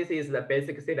far, this is the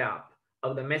basic setup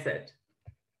of the method.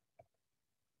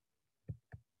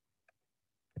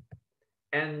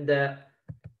 And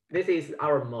this is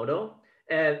our model.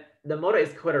 The model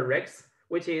is called REX,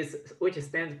 which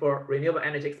stands for Renewable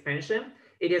Energy Expansion.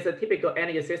 It is a typical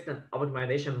energy system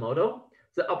optimization model.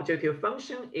 The objective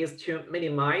function is to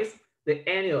minimize the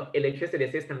annual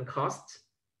electricity system cost.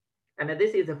 And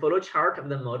this is a flow chart of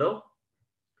the model.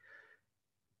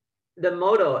 The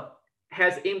model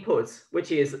has inputs,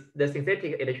 which is the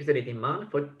synthetic electricity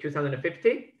demand for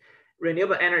 2050,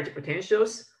 renewable energy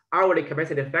potentials, hourly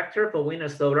capacity factor for wind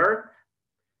and solar,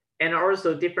 and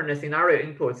also different scenario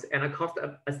inputs and cost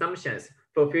assumptions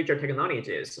for future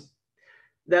technologies.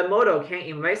 The model can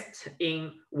invest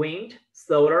in wind,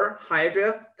 solar,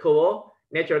 hydro, coal,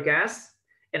 natural gas,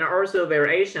 and also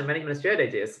variation management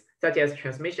strategies such as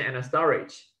transmission and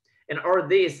storage. And all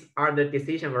these are the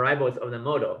decision variables of the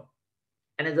model.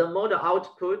 And the model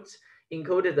output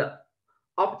included the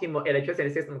optimal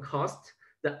electricity system cost,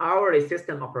 the hourly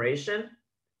system operation,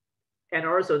 and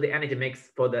also the energy mix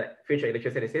for the future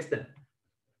electricity system.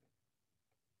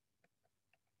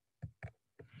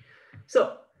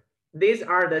 So these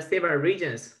are the 7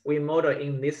 regions we model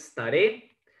in this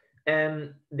study.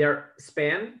 And they're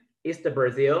Spain, East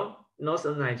Brazil, North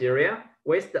Nigeria,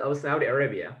 West of Saudi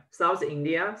Arabia, South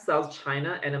India, South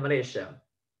China, and Malaysia.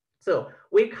 So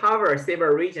we cover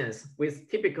several regions with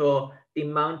typical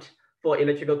demand for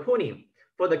electrical cooling.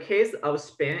 For the case of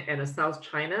Spain and South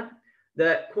China,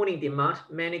 the cooling demand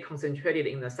mainly concentrated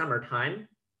in the summertime.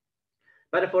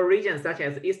 But for regions such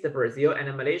as East Brazil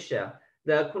and Malaysia,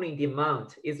 the cooling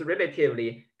demand is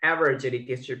relatively averagely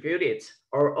distributed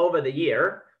or over the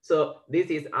year. So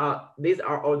these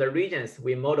are all the regions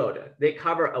we modeled. They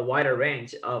cover a wider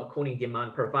range of cooling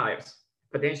demand profiles,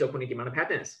 potential cooling demand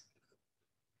patterns.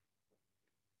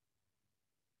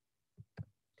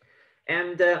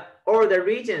 And all the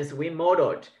regions we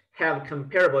modeled have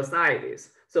comparable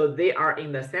sizes. So they are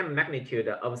in the same magnitude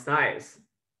of size.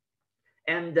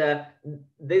 And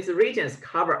these regions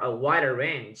cover a wider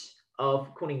range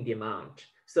of cooling demand.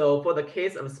 So for the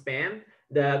case of Spain,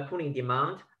 the cooling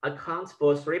demand accounts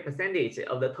for 3%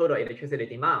 of the total electricity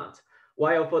demand,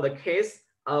 while for the case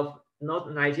of North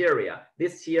Nigeria,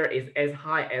 this year is as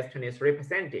high as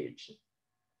 23%.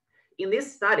 in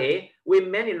this study, we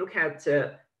mainly look at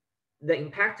the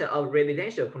impact of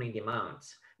residential cooling demand.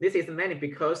 This is mainly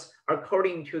because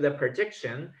according to the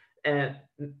projection,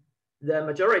 the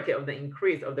majority of the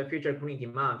increase of the future cooling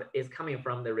demand is coming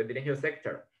from the residential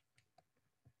sector.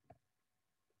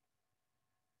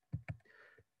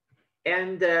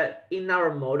 And in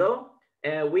our model,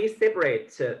 we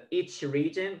separate each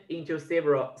region into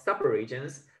several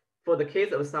sub-regions. For the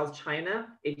case of South China,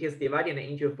 it is divided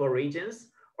into 4 regions.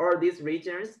 All these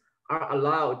regions are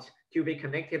allowed to be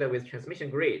connected with transmission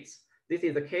grids. This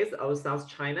is the case of South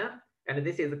China, and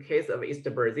this is the case of East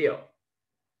Brazil.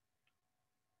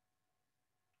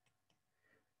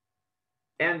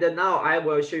 And now I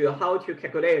will show you how to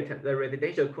calculate the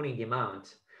residential cooling demand.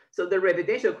 So the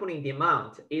residential cooling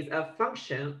demand is a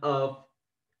function of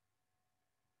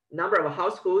number of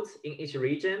households in each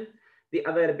region, the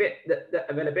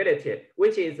availability,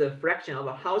 which is a fraction of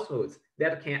households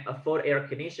that can afford air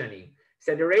conditioning,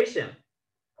 saturation,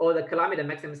 or the climate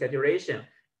maximum saturation.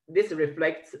 This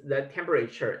reflects the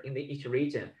temperature in each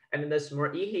region. And the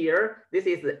small e here, this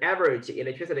is the average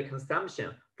electricity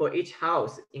consumption for each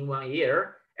house in 1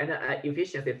 year, and an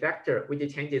efficiency factor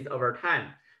which changes over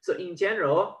time. So in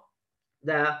general,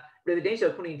 the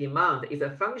residential cooling demand is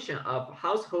a function of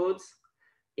households,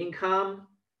 income,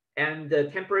 and the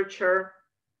temperature,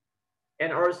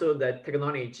 and also the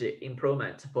technology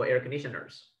improvement for air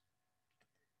conditioners.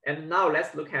 And now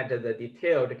let's look at the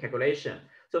detailed calculation.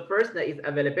 So first is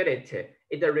availability.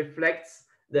 It reflects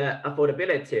the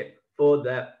affordability for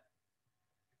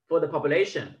the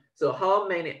population. So how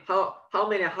many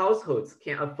households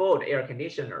can afford air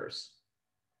conditioners?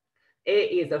 A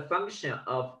is a function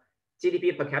of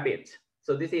GDP per capita.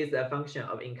 So this is a function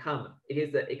of income. It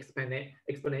is an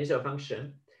exponential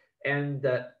function. And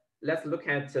let's look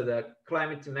at the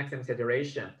climate maximum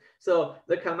saturation. So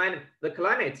the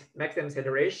climate maximum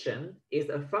saturation is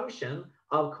a function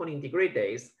of cooling degree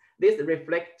days. This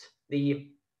reflects the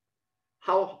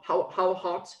how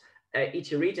hot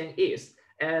each region is.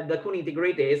 And the cooling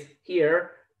degree days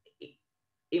here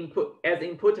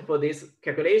input for this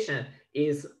calculation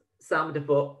is summed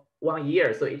for 1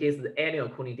 year. So it is the annual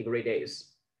cooling degree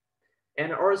days.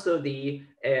 And also we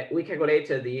calculate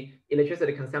the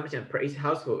electricity consumption per each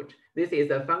household. This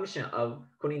is a function of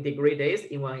cooling degree days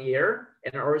in 1 year,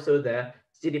 and also the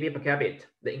GDP per capita,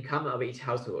 the income of each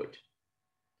household.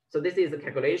 So this is a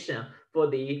calculation for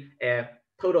the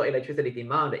total electricity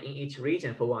demand in each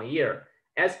region for 1 year.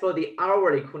 As for the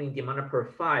hourly cooling demand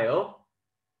profile,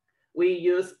 we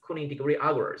use cooling degree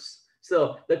hours.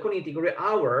 So the cooling degree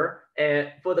hour,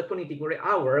 for the cooling degree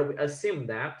hour, we assume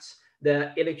that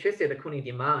the electricity cooling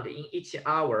demand in each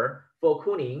hour for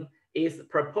cooling is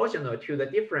proportional to the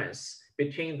difference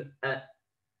between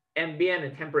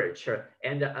ambient temperature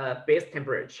and base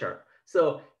temperature.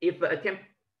 So if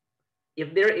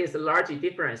there is a large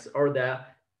difference or the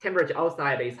temperature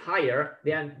outside is higher,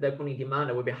 then the cooling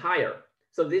demand will be higher.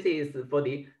 So this is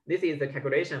the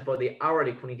calculation for the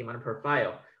hourly cooling demand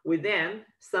profile. We then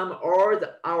sum all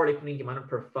the hourly cooling demand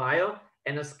profile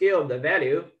and scale the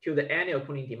value to the annual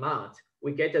cooling demand.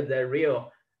 We get the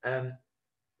real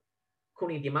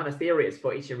cooling demand series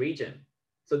for each region.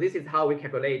 So this is how we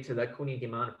calculate the cooling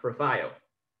demand profile.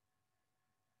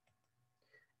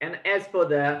 And as for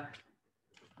the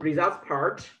results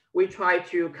part, we try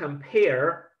to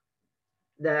compare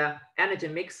the energy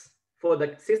mix for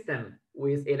the system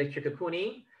with electrical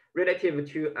cooling relative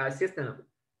to a system.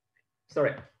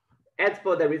 Sorry. As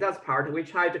for the results part, we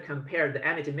try to compare the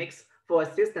energy mix for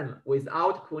a system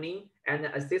without cooling and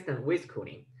a system with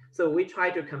cooling. So we try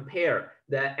to compare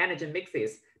the energy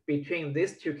mixes between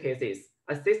these two cases,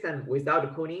 a system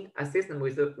without cooling, a system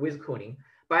with cooling.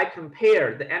 By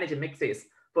compare the energy mixes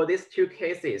for these two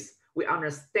cases, we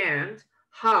understand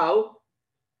how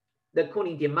the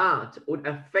cooling demand would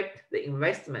affect the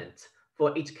investment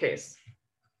for each case.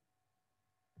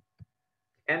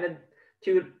 And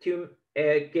to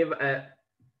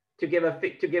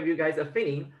give you guys a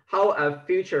feeling how a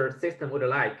future system would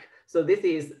like. So this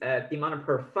is a demand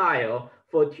profile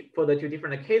for the two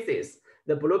different cases.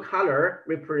 The blue color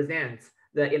represents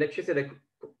the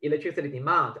electricity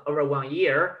demand over 1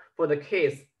 year for the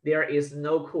case there is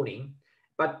no cooling,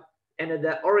 and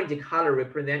the orange color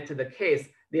represents the case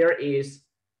there is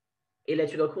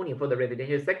electrical cooling for the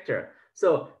residential sector.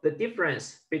 So the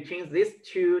difference between these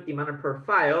two demand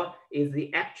profile is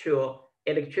the actual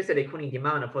electricity cooling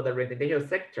demand for the residential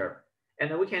sector.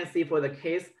 And we can see for the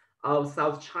case of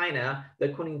South China, the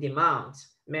cooling demand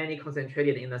mainly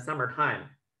concentrated in the summertime.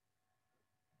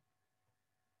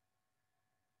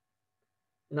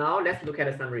 Now let's look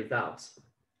at some results.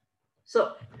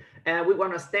 So we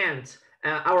understand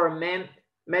our main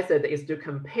method is to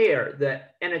compare the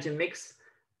energy mix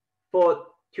for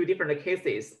two different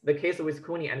cases, the case with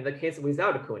cooling and the case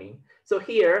without cooling. So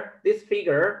here, this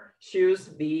figure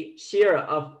shows the share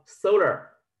of solar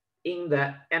in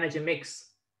the energy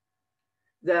mix.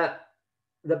 The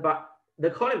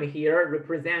column here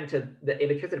represented the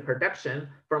electricity production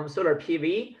from solar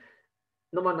PV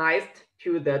normalized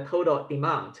to the total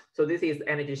demand. So this is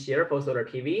energy share for solar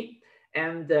PV.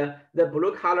 And the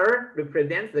blue color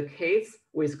represents the case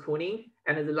with cooling,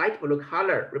 and the light blue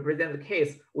color represents the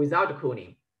case without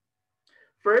cooling.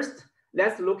 First,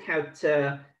 let's look at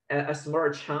a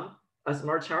small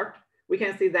chart. We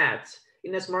can see that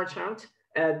in a small chart,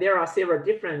 there are several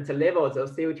different levels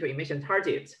of CO2 emission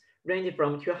targets, ranging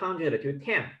from 200 to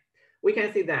 10. We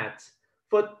can see that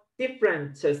for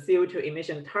different CO2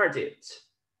 emission targets,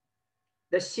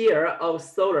 the share of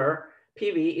solar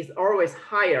PV is always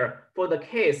higher for the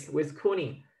case with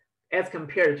cooling as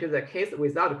compared to the case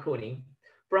without cooling.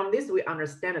 From this, we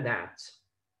understand that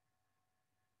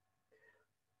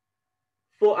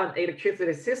for an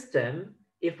electricity system,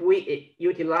 if we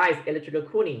utilize electrical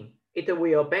cooling, it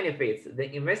will benefit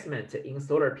the investment in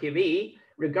solar PV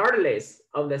regardless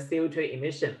of the CO2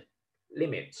 emission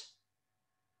limit.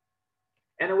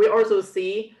 And we also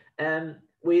see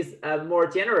with a more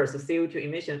generous CO2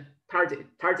 emission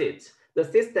target, the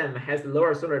system has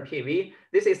lower solar PV.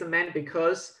 This is meant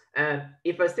because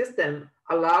if a system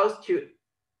allows to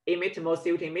emit more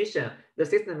CO2 emission, the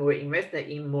system will invest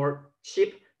in more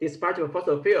cheap dispatchable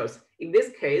fossil fuels. In this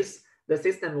case, the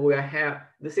system will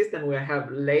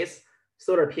have less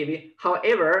solar PV.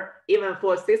 However, even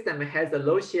for a system that has a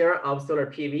low share of solar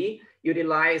PV,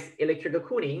 utilize electrical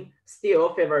cooling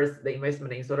still favors the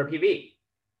investment in solar PV.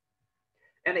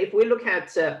 And if we look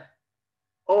at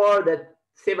all the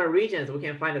 7 regions, we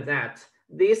can find that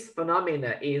this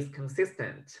phenomena is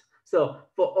consistent. So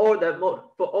for all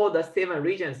the 7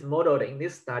 regions modeled in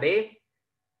this study,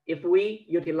 if we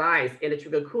utilize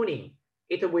electrical cooling,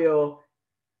 it will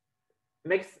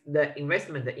make the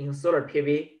investment in solar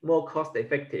PV more cost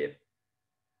effective.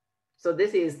 So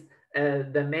this is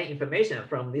the main information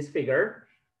from this figure.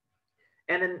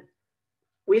 And then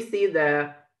we see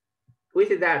that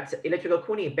electrical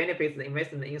cooling benefits the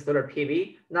investment in solar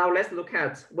PV. Now let's look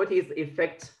at what is the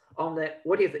effect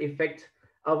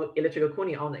of electrical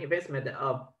cooling on the investment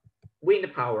of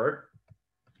wind power.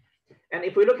 And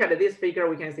if we look at this figure,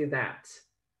 we can see that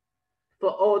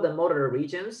for all the modeled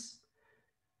regions,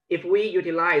 if we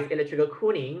utilize electrical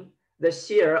cooling, the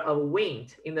share of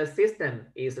wind in the system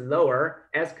is lower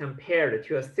as compared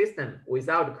to a system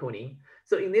without cooling.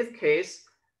 So in this case,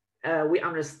 we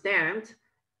understand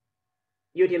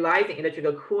utilizing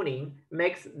electrical cooling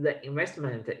makes the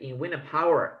investment in wind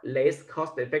power less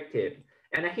cost effective.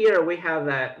 And here we have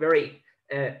a very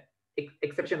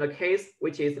exceptional case,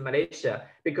 which is Malaysia,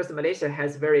 because Malaysia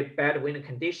has very bad wind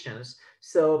conditions.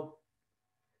 So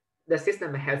the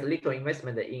system has little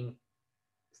investment in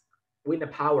wind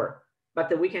power.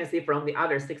 But we can see from the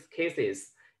other 6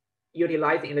 cases,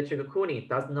 utilizing electrical cooling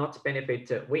does not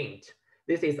benefit wind.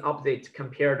 This is opposite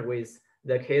compared with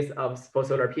the case for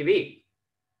solar PV.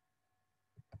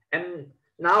 And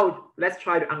now let's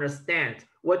try to understand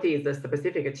what is the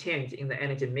specific change in the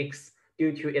energy mix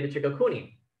due to electrical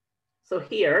cooling. So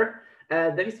here,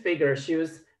 this figure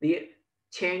shows the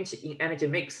change in energy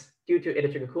mix due to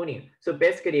electrical cooling. So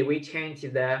basically, we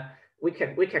calculate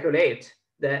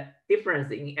the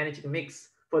difference in energy mix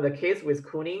for the case with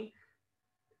cooling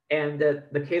and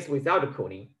the case without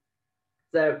cooling.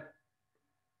 The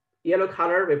yellow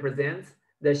color represents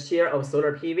the share of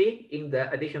solar PV in the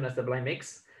additional supply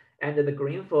mix, and the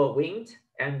green for wind,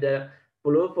 and the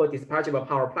blue for dispatchable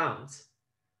power plants.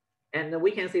 And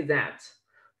we can see that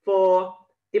for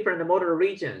different model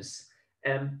regions,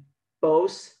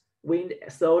 both wind,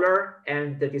 solar,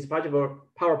 and the dispatchable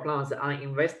power plants are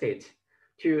invested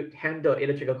to handle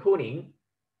electrical cooling.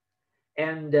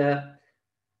 And the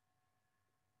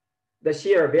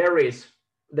share varies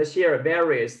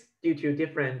due to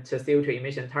different CO2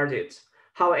 emission targets.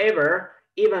 However,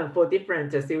 even for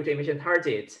different CO2 emission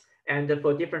targets and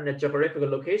for different geographical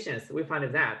locations, we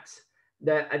find that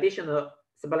the additional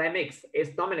supply mix is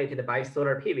dominated by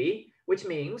solar PV, which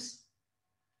means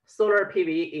solar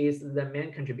PV is the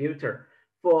main contributor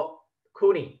for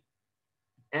cooling.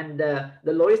 And the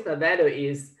lowest value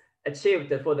is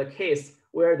achieved for the case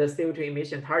where the CO2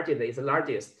 emission target is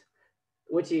largest,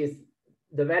 which is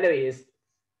the value is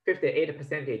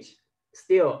 58%,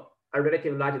 still a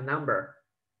relatively large number.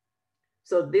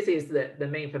 So this is the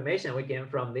main information we get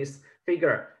from this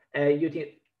figure.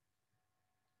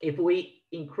 If we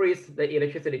increase the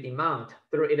electricity demand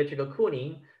through electrical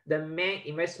cooling, the main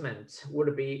investment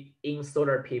would be in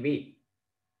solar PV.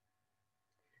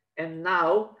 And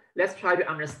now let's try to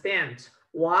understand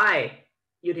why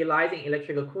utilizing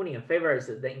electrical cooling favors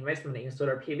the investment in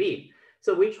solar PV.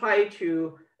 So we try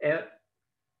to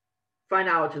find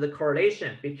out the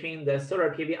correlation between the solar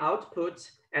PV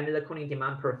output and the cooling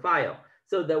demand profile.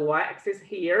 So the y-axis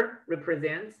here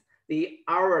represents the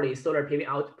hourly solar PV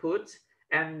output,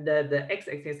 and the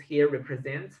x-axis here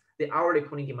represents the hourly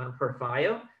cooling demand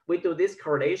profile. We do this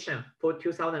correlation for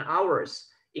 2000 hours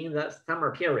in the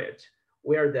summer period,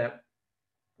 when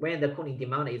the cooling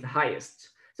demand is highest.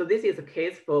 So this is a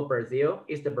case for Brazil,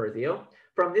 East Brazil.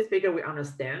 From this figure, we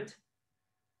understand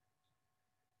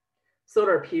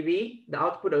solar PV, the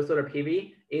output of solar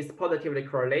PV is positively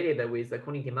correlated with the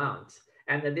cooling demand.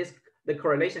 And the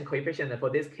correlation coefficient for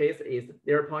this case is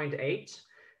 0.8.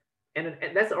 And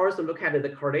let's also look at the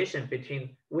correlation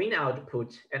between wind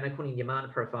output and the cooling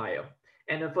demand profile.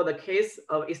 And for the case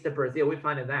of East Brazil, we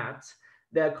find that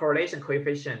the correlation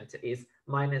coefficient is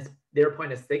minus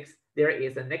 0.6. There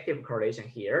is a negative correlation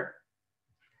here.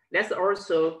 Let's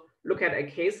also look at a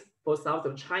case for South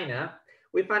of China.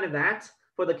 We find that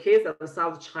for the case of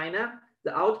South China,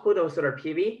 the output of solar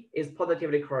PV is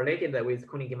positively correlated with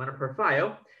cooling demand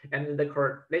profile, and the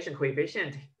correlation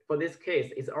coefficient for this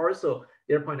case is also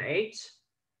 0.8.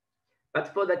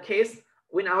 But for the case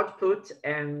wind output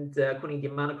and cooling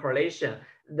demand correlation,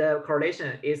 the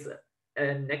correlation is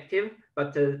negative,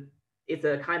 but it's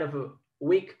a kind of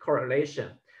weak correlation.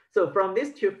 So from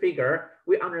these two figures,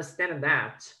 we understand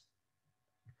that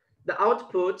the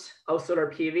output of solar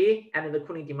PV and the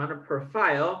cooling demand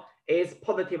profile is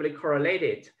positively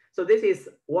correlated. So this is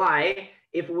why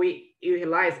if we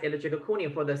utilize electrical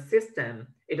cooling for the system,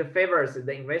 it favors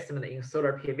the investment in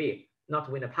solar PV,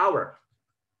 not wind power.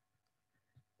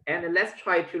 And let's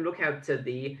try to look at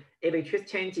the electricity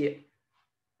change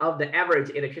of the average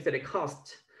electricity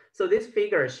cost. So this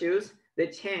figure shows the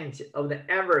change of the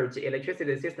average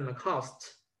electricity system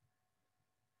cost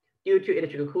due to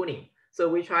electrical cooling. So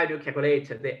we try to calculate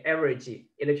the average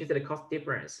electricity cost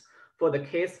difference for the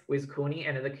case with cooling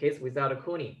and the case without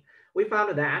cooling. We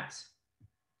found that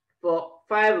for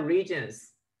 5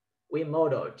 regions we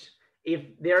modeled, if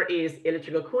there is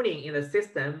electrical cooling in the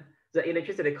system, the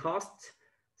electricity cost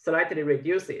slightly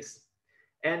reduces.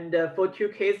 And for 2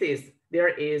 cases, there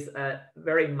is a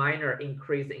very minor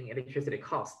increase in electricity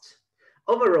cost.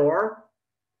 Overall,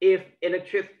 if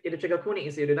electrical cooling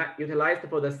is utilized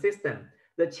for the system,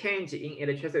 the change in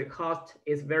electricity cost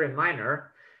is very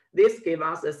minor. This gives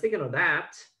us a signal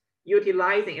that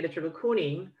utilizing electrical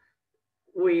cooling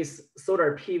with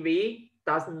solar PV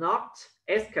does not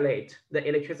escalate the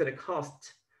electricity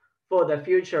cost for the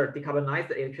future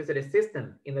decarbonized electricity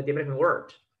system in the developing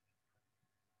world.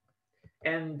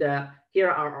 And here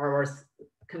are our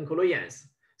conclusions.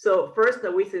 So first,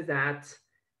 we see that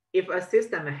if a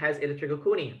system has electrical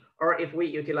cooling, or if we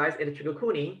utilize electrical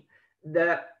cooling,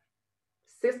 the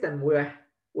system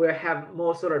will have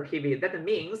more solar PV. That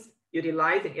means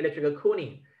utilizing electrical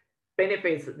cooling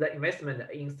benefits the investment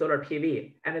in solar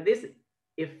PV. And this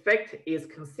effect is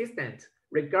consistent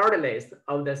regardless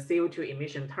of the CO2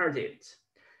 emission target.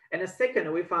 And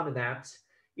second, we found that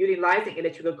utilizing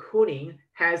electrical cooling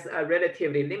has a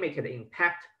relatively limited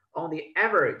impact on the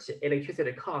average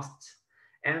electricity cost.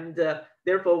 And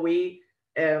therefore, we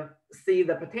see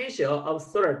the potential of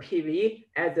solar PV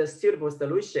as a suitable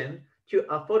solution to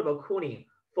affordable cooling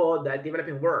for the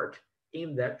developing world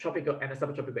in the tropical and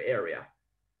subtropical area.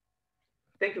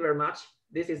 Thank you very much.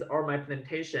 This is all my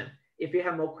presentation. If you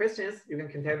have more questions, you can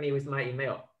contact me with my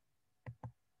email.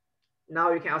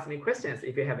 Now you can ask me questions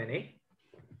if you have any.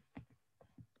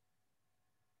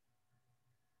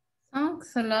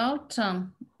 Thanks a lot,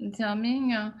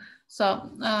 Jaramillo.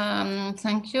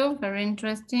 Thank you, very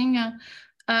interesting.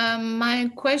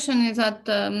 My question is that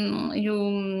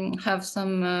you have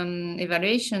some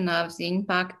evaluation of the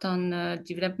impact on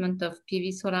development of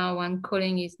PV solar when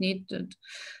cooling is needed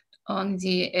on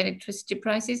the electricity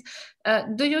prices.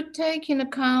 Do you take in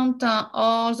account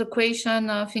all the question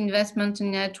of investment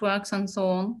in networks and so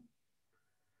on?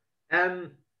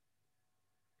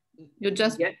 You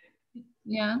just,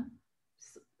 yeah.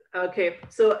 Okay,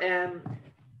 so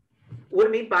what do you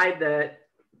mean by the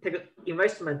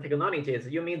investment technologies?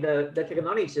 You mean the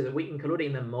technologies we include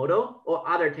in the model, or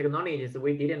other technologies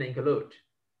we didn't include?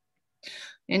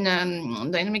 In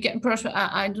dynamic approach,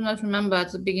 I do not remember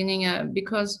at the beginning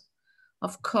because,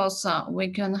 of course, we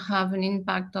can have an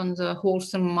impact on the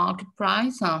wholesale market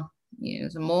price.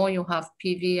 The more you have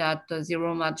PV at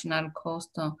zero marginal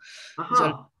cost, the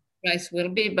price will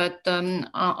be. But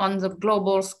on the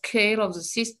global scale of the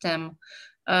system,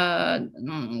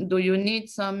 do you need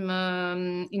some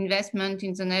investment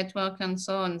in the network and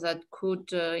so on that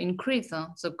could increase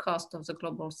the cost of the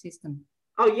global system?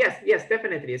 Oh, yes, yes,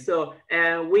 definitely. So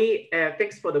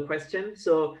thanks for the question.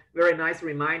 So very nice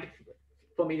reminder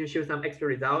for me to show some extra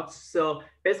results. So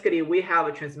basically we have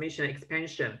a transmission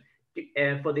expansion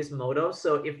for this model.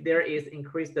 So if there is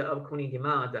increased of cooling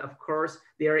demand, of course,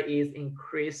 there is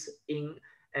increase in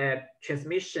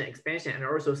transmission expansion and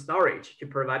also storage to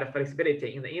provide a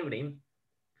flexibility in the evening.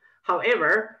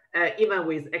 However, even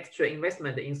with extra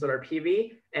investment in solar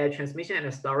PV, transmission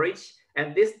and storage,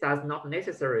 and this does not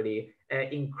necessarily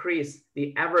increase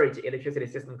the average electricity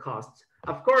system cost.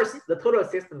 Of course, the total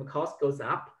system cost goes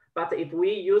up, but if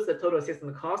we use the total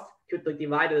system cost to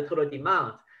divide the total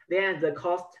demand, then the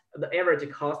cost, the average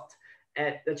cost,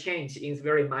 the change is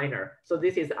very minor. So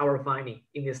this is our finding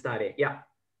in this study. Yeah.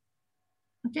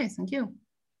 Okay, thank you.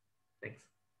 Thanks.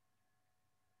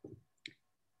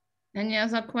 Any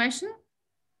other question?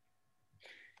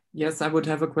 Yes, I would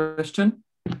have a question.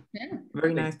 Yeah.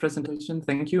 Very nice presentation,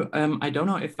 thank you. I don't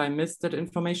know if I missed that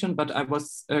information, but I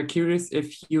was curious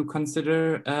if you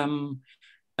consider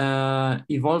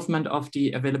evolvement of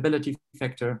the availability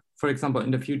factor. For example, in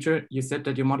the future, you said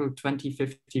that you modeled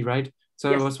 2050, right?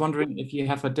 So yes. I was wondering if you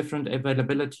have a different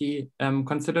availability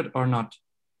considered or not.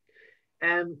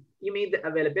 You mean the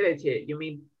availability, you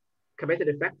mean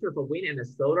capacity factor for wind and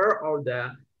solar, or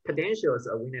the potentials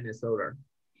of wind and solar?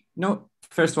 No,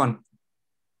 first one.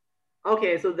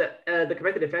 Okay, so the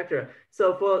capacity factor.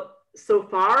 So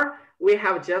far, we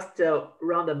have just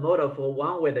run the model for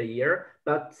 1 weather year,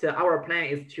 but our plan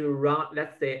is to run,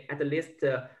 let's say, at least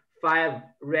 5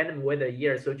 random weather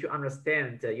years. So to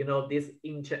understand, you know, this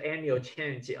interannual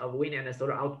change of wind and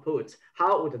solar output,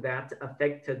 how would that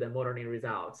affect the modeling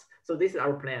results? So this is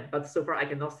our plan, but so far I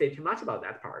cannot say too much about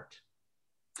that part.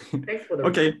 Thanks for the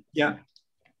okay, yeah,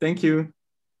 thank you.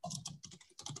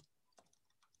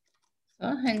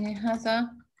 So any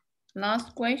other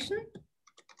last question?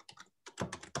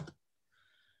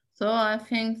 So I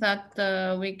think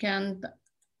that we can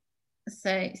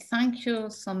say thank you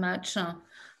so much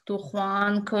to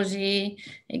Juan, Koji,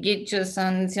 Egidijus,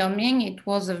 and Xiaoming. It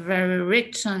was a very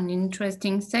rich and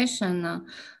interesting session.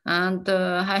 And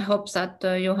I hope that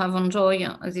you have enjoyed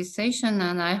this session,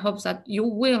 and I hope that you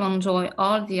will enjoy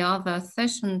all the other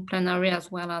session, plenary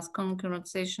as well as concurrent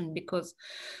session, because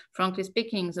frankly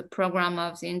speaking, the program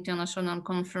of the international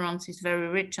conference is very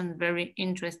rich and very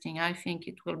interesting. I think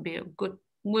it will be a good,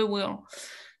 we will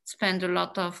spend a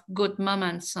lot of good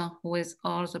moments with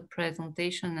all the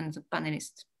presentation and the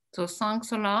panelists. So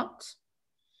thanks a lot.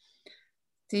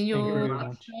 See you.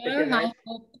 Thank you very much. I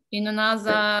hope in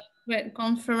another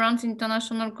conference,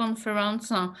 international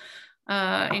conference,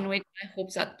 in which I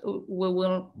hope that we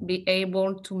will be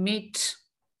able to meet,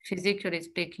 physically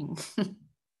speaking.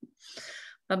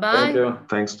 Bye-bye. Thank you.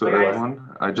 Thanks to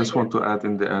everyone. I just want to add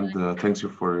in the end, thanks you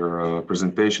for your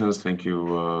presentations. Thank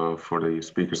you for the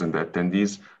speakers and the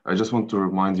attendees. I just want to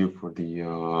remind you for the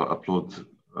upload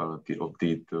of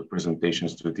the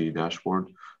presentations to the dashboard.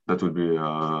 That would be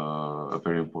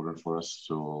very important for us.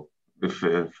 So if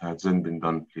it hasn't been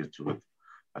done, please do it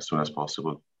as soon as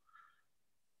possible.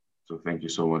 So thank you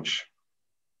so much.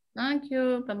 Thank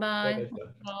you. Bye-bye.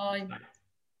 Bye.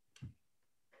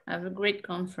 Have a great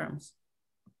conference.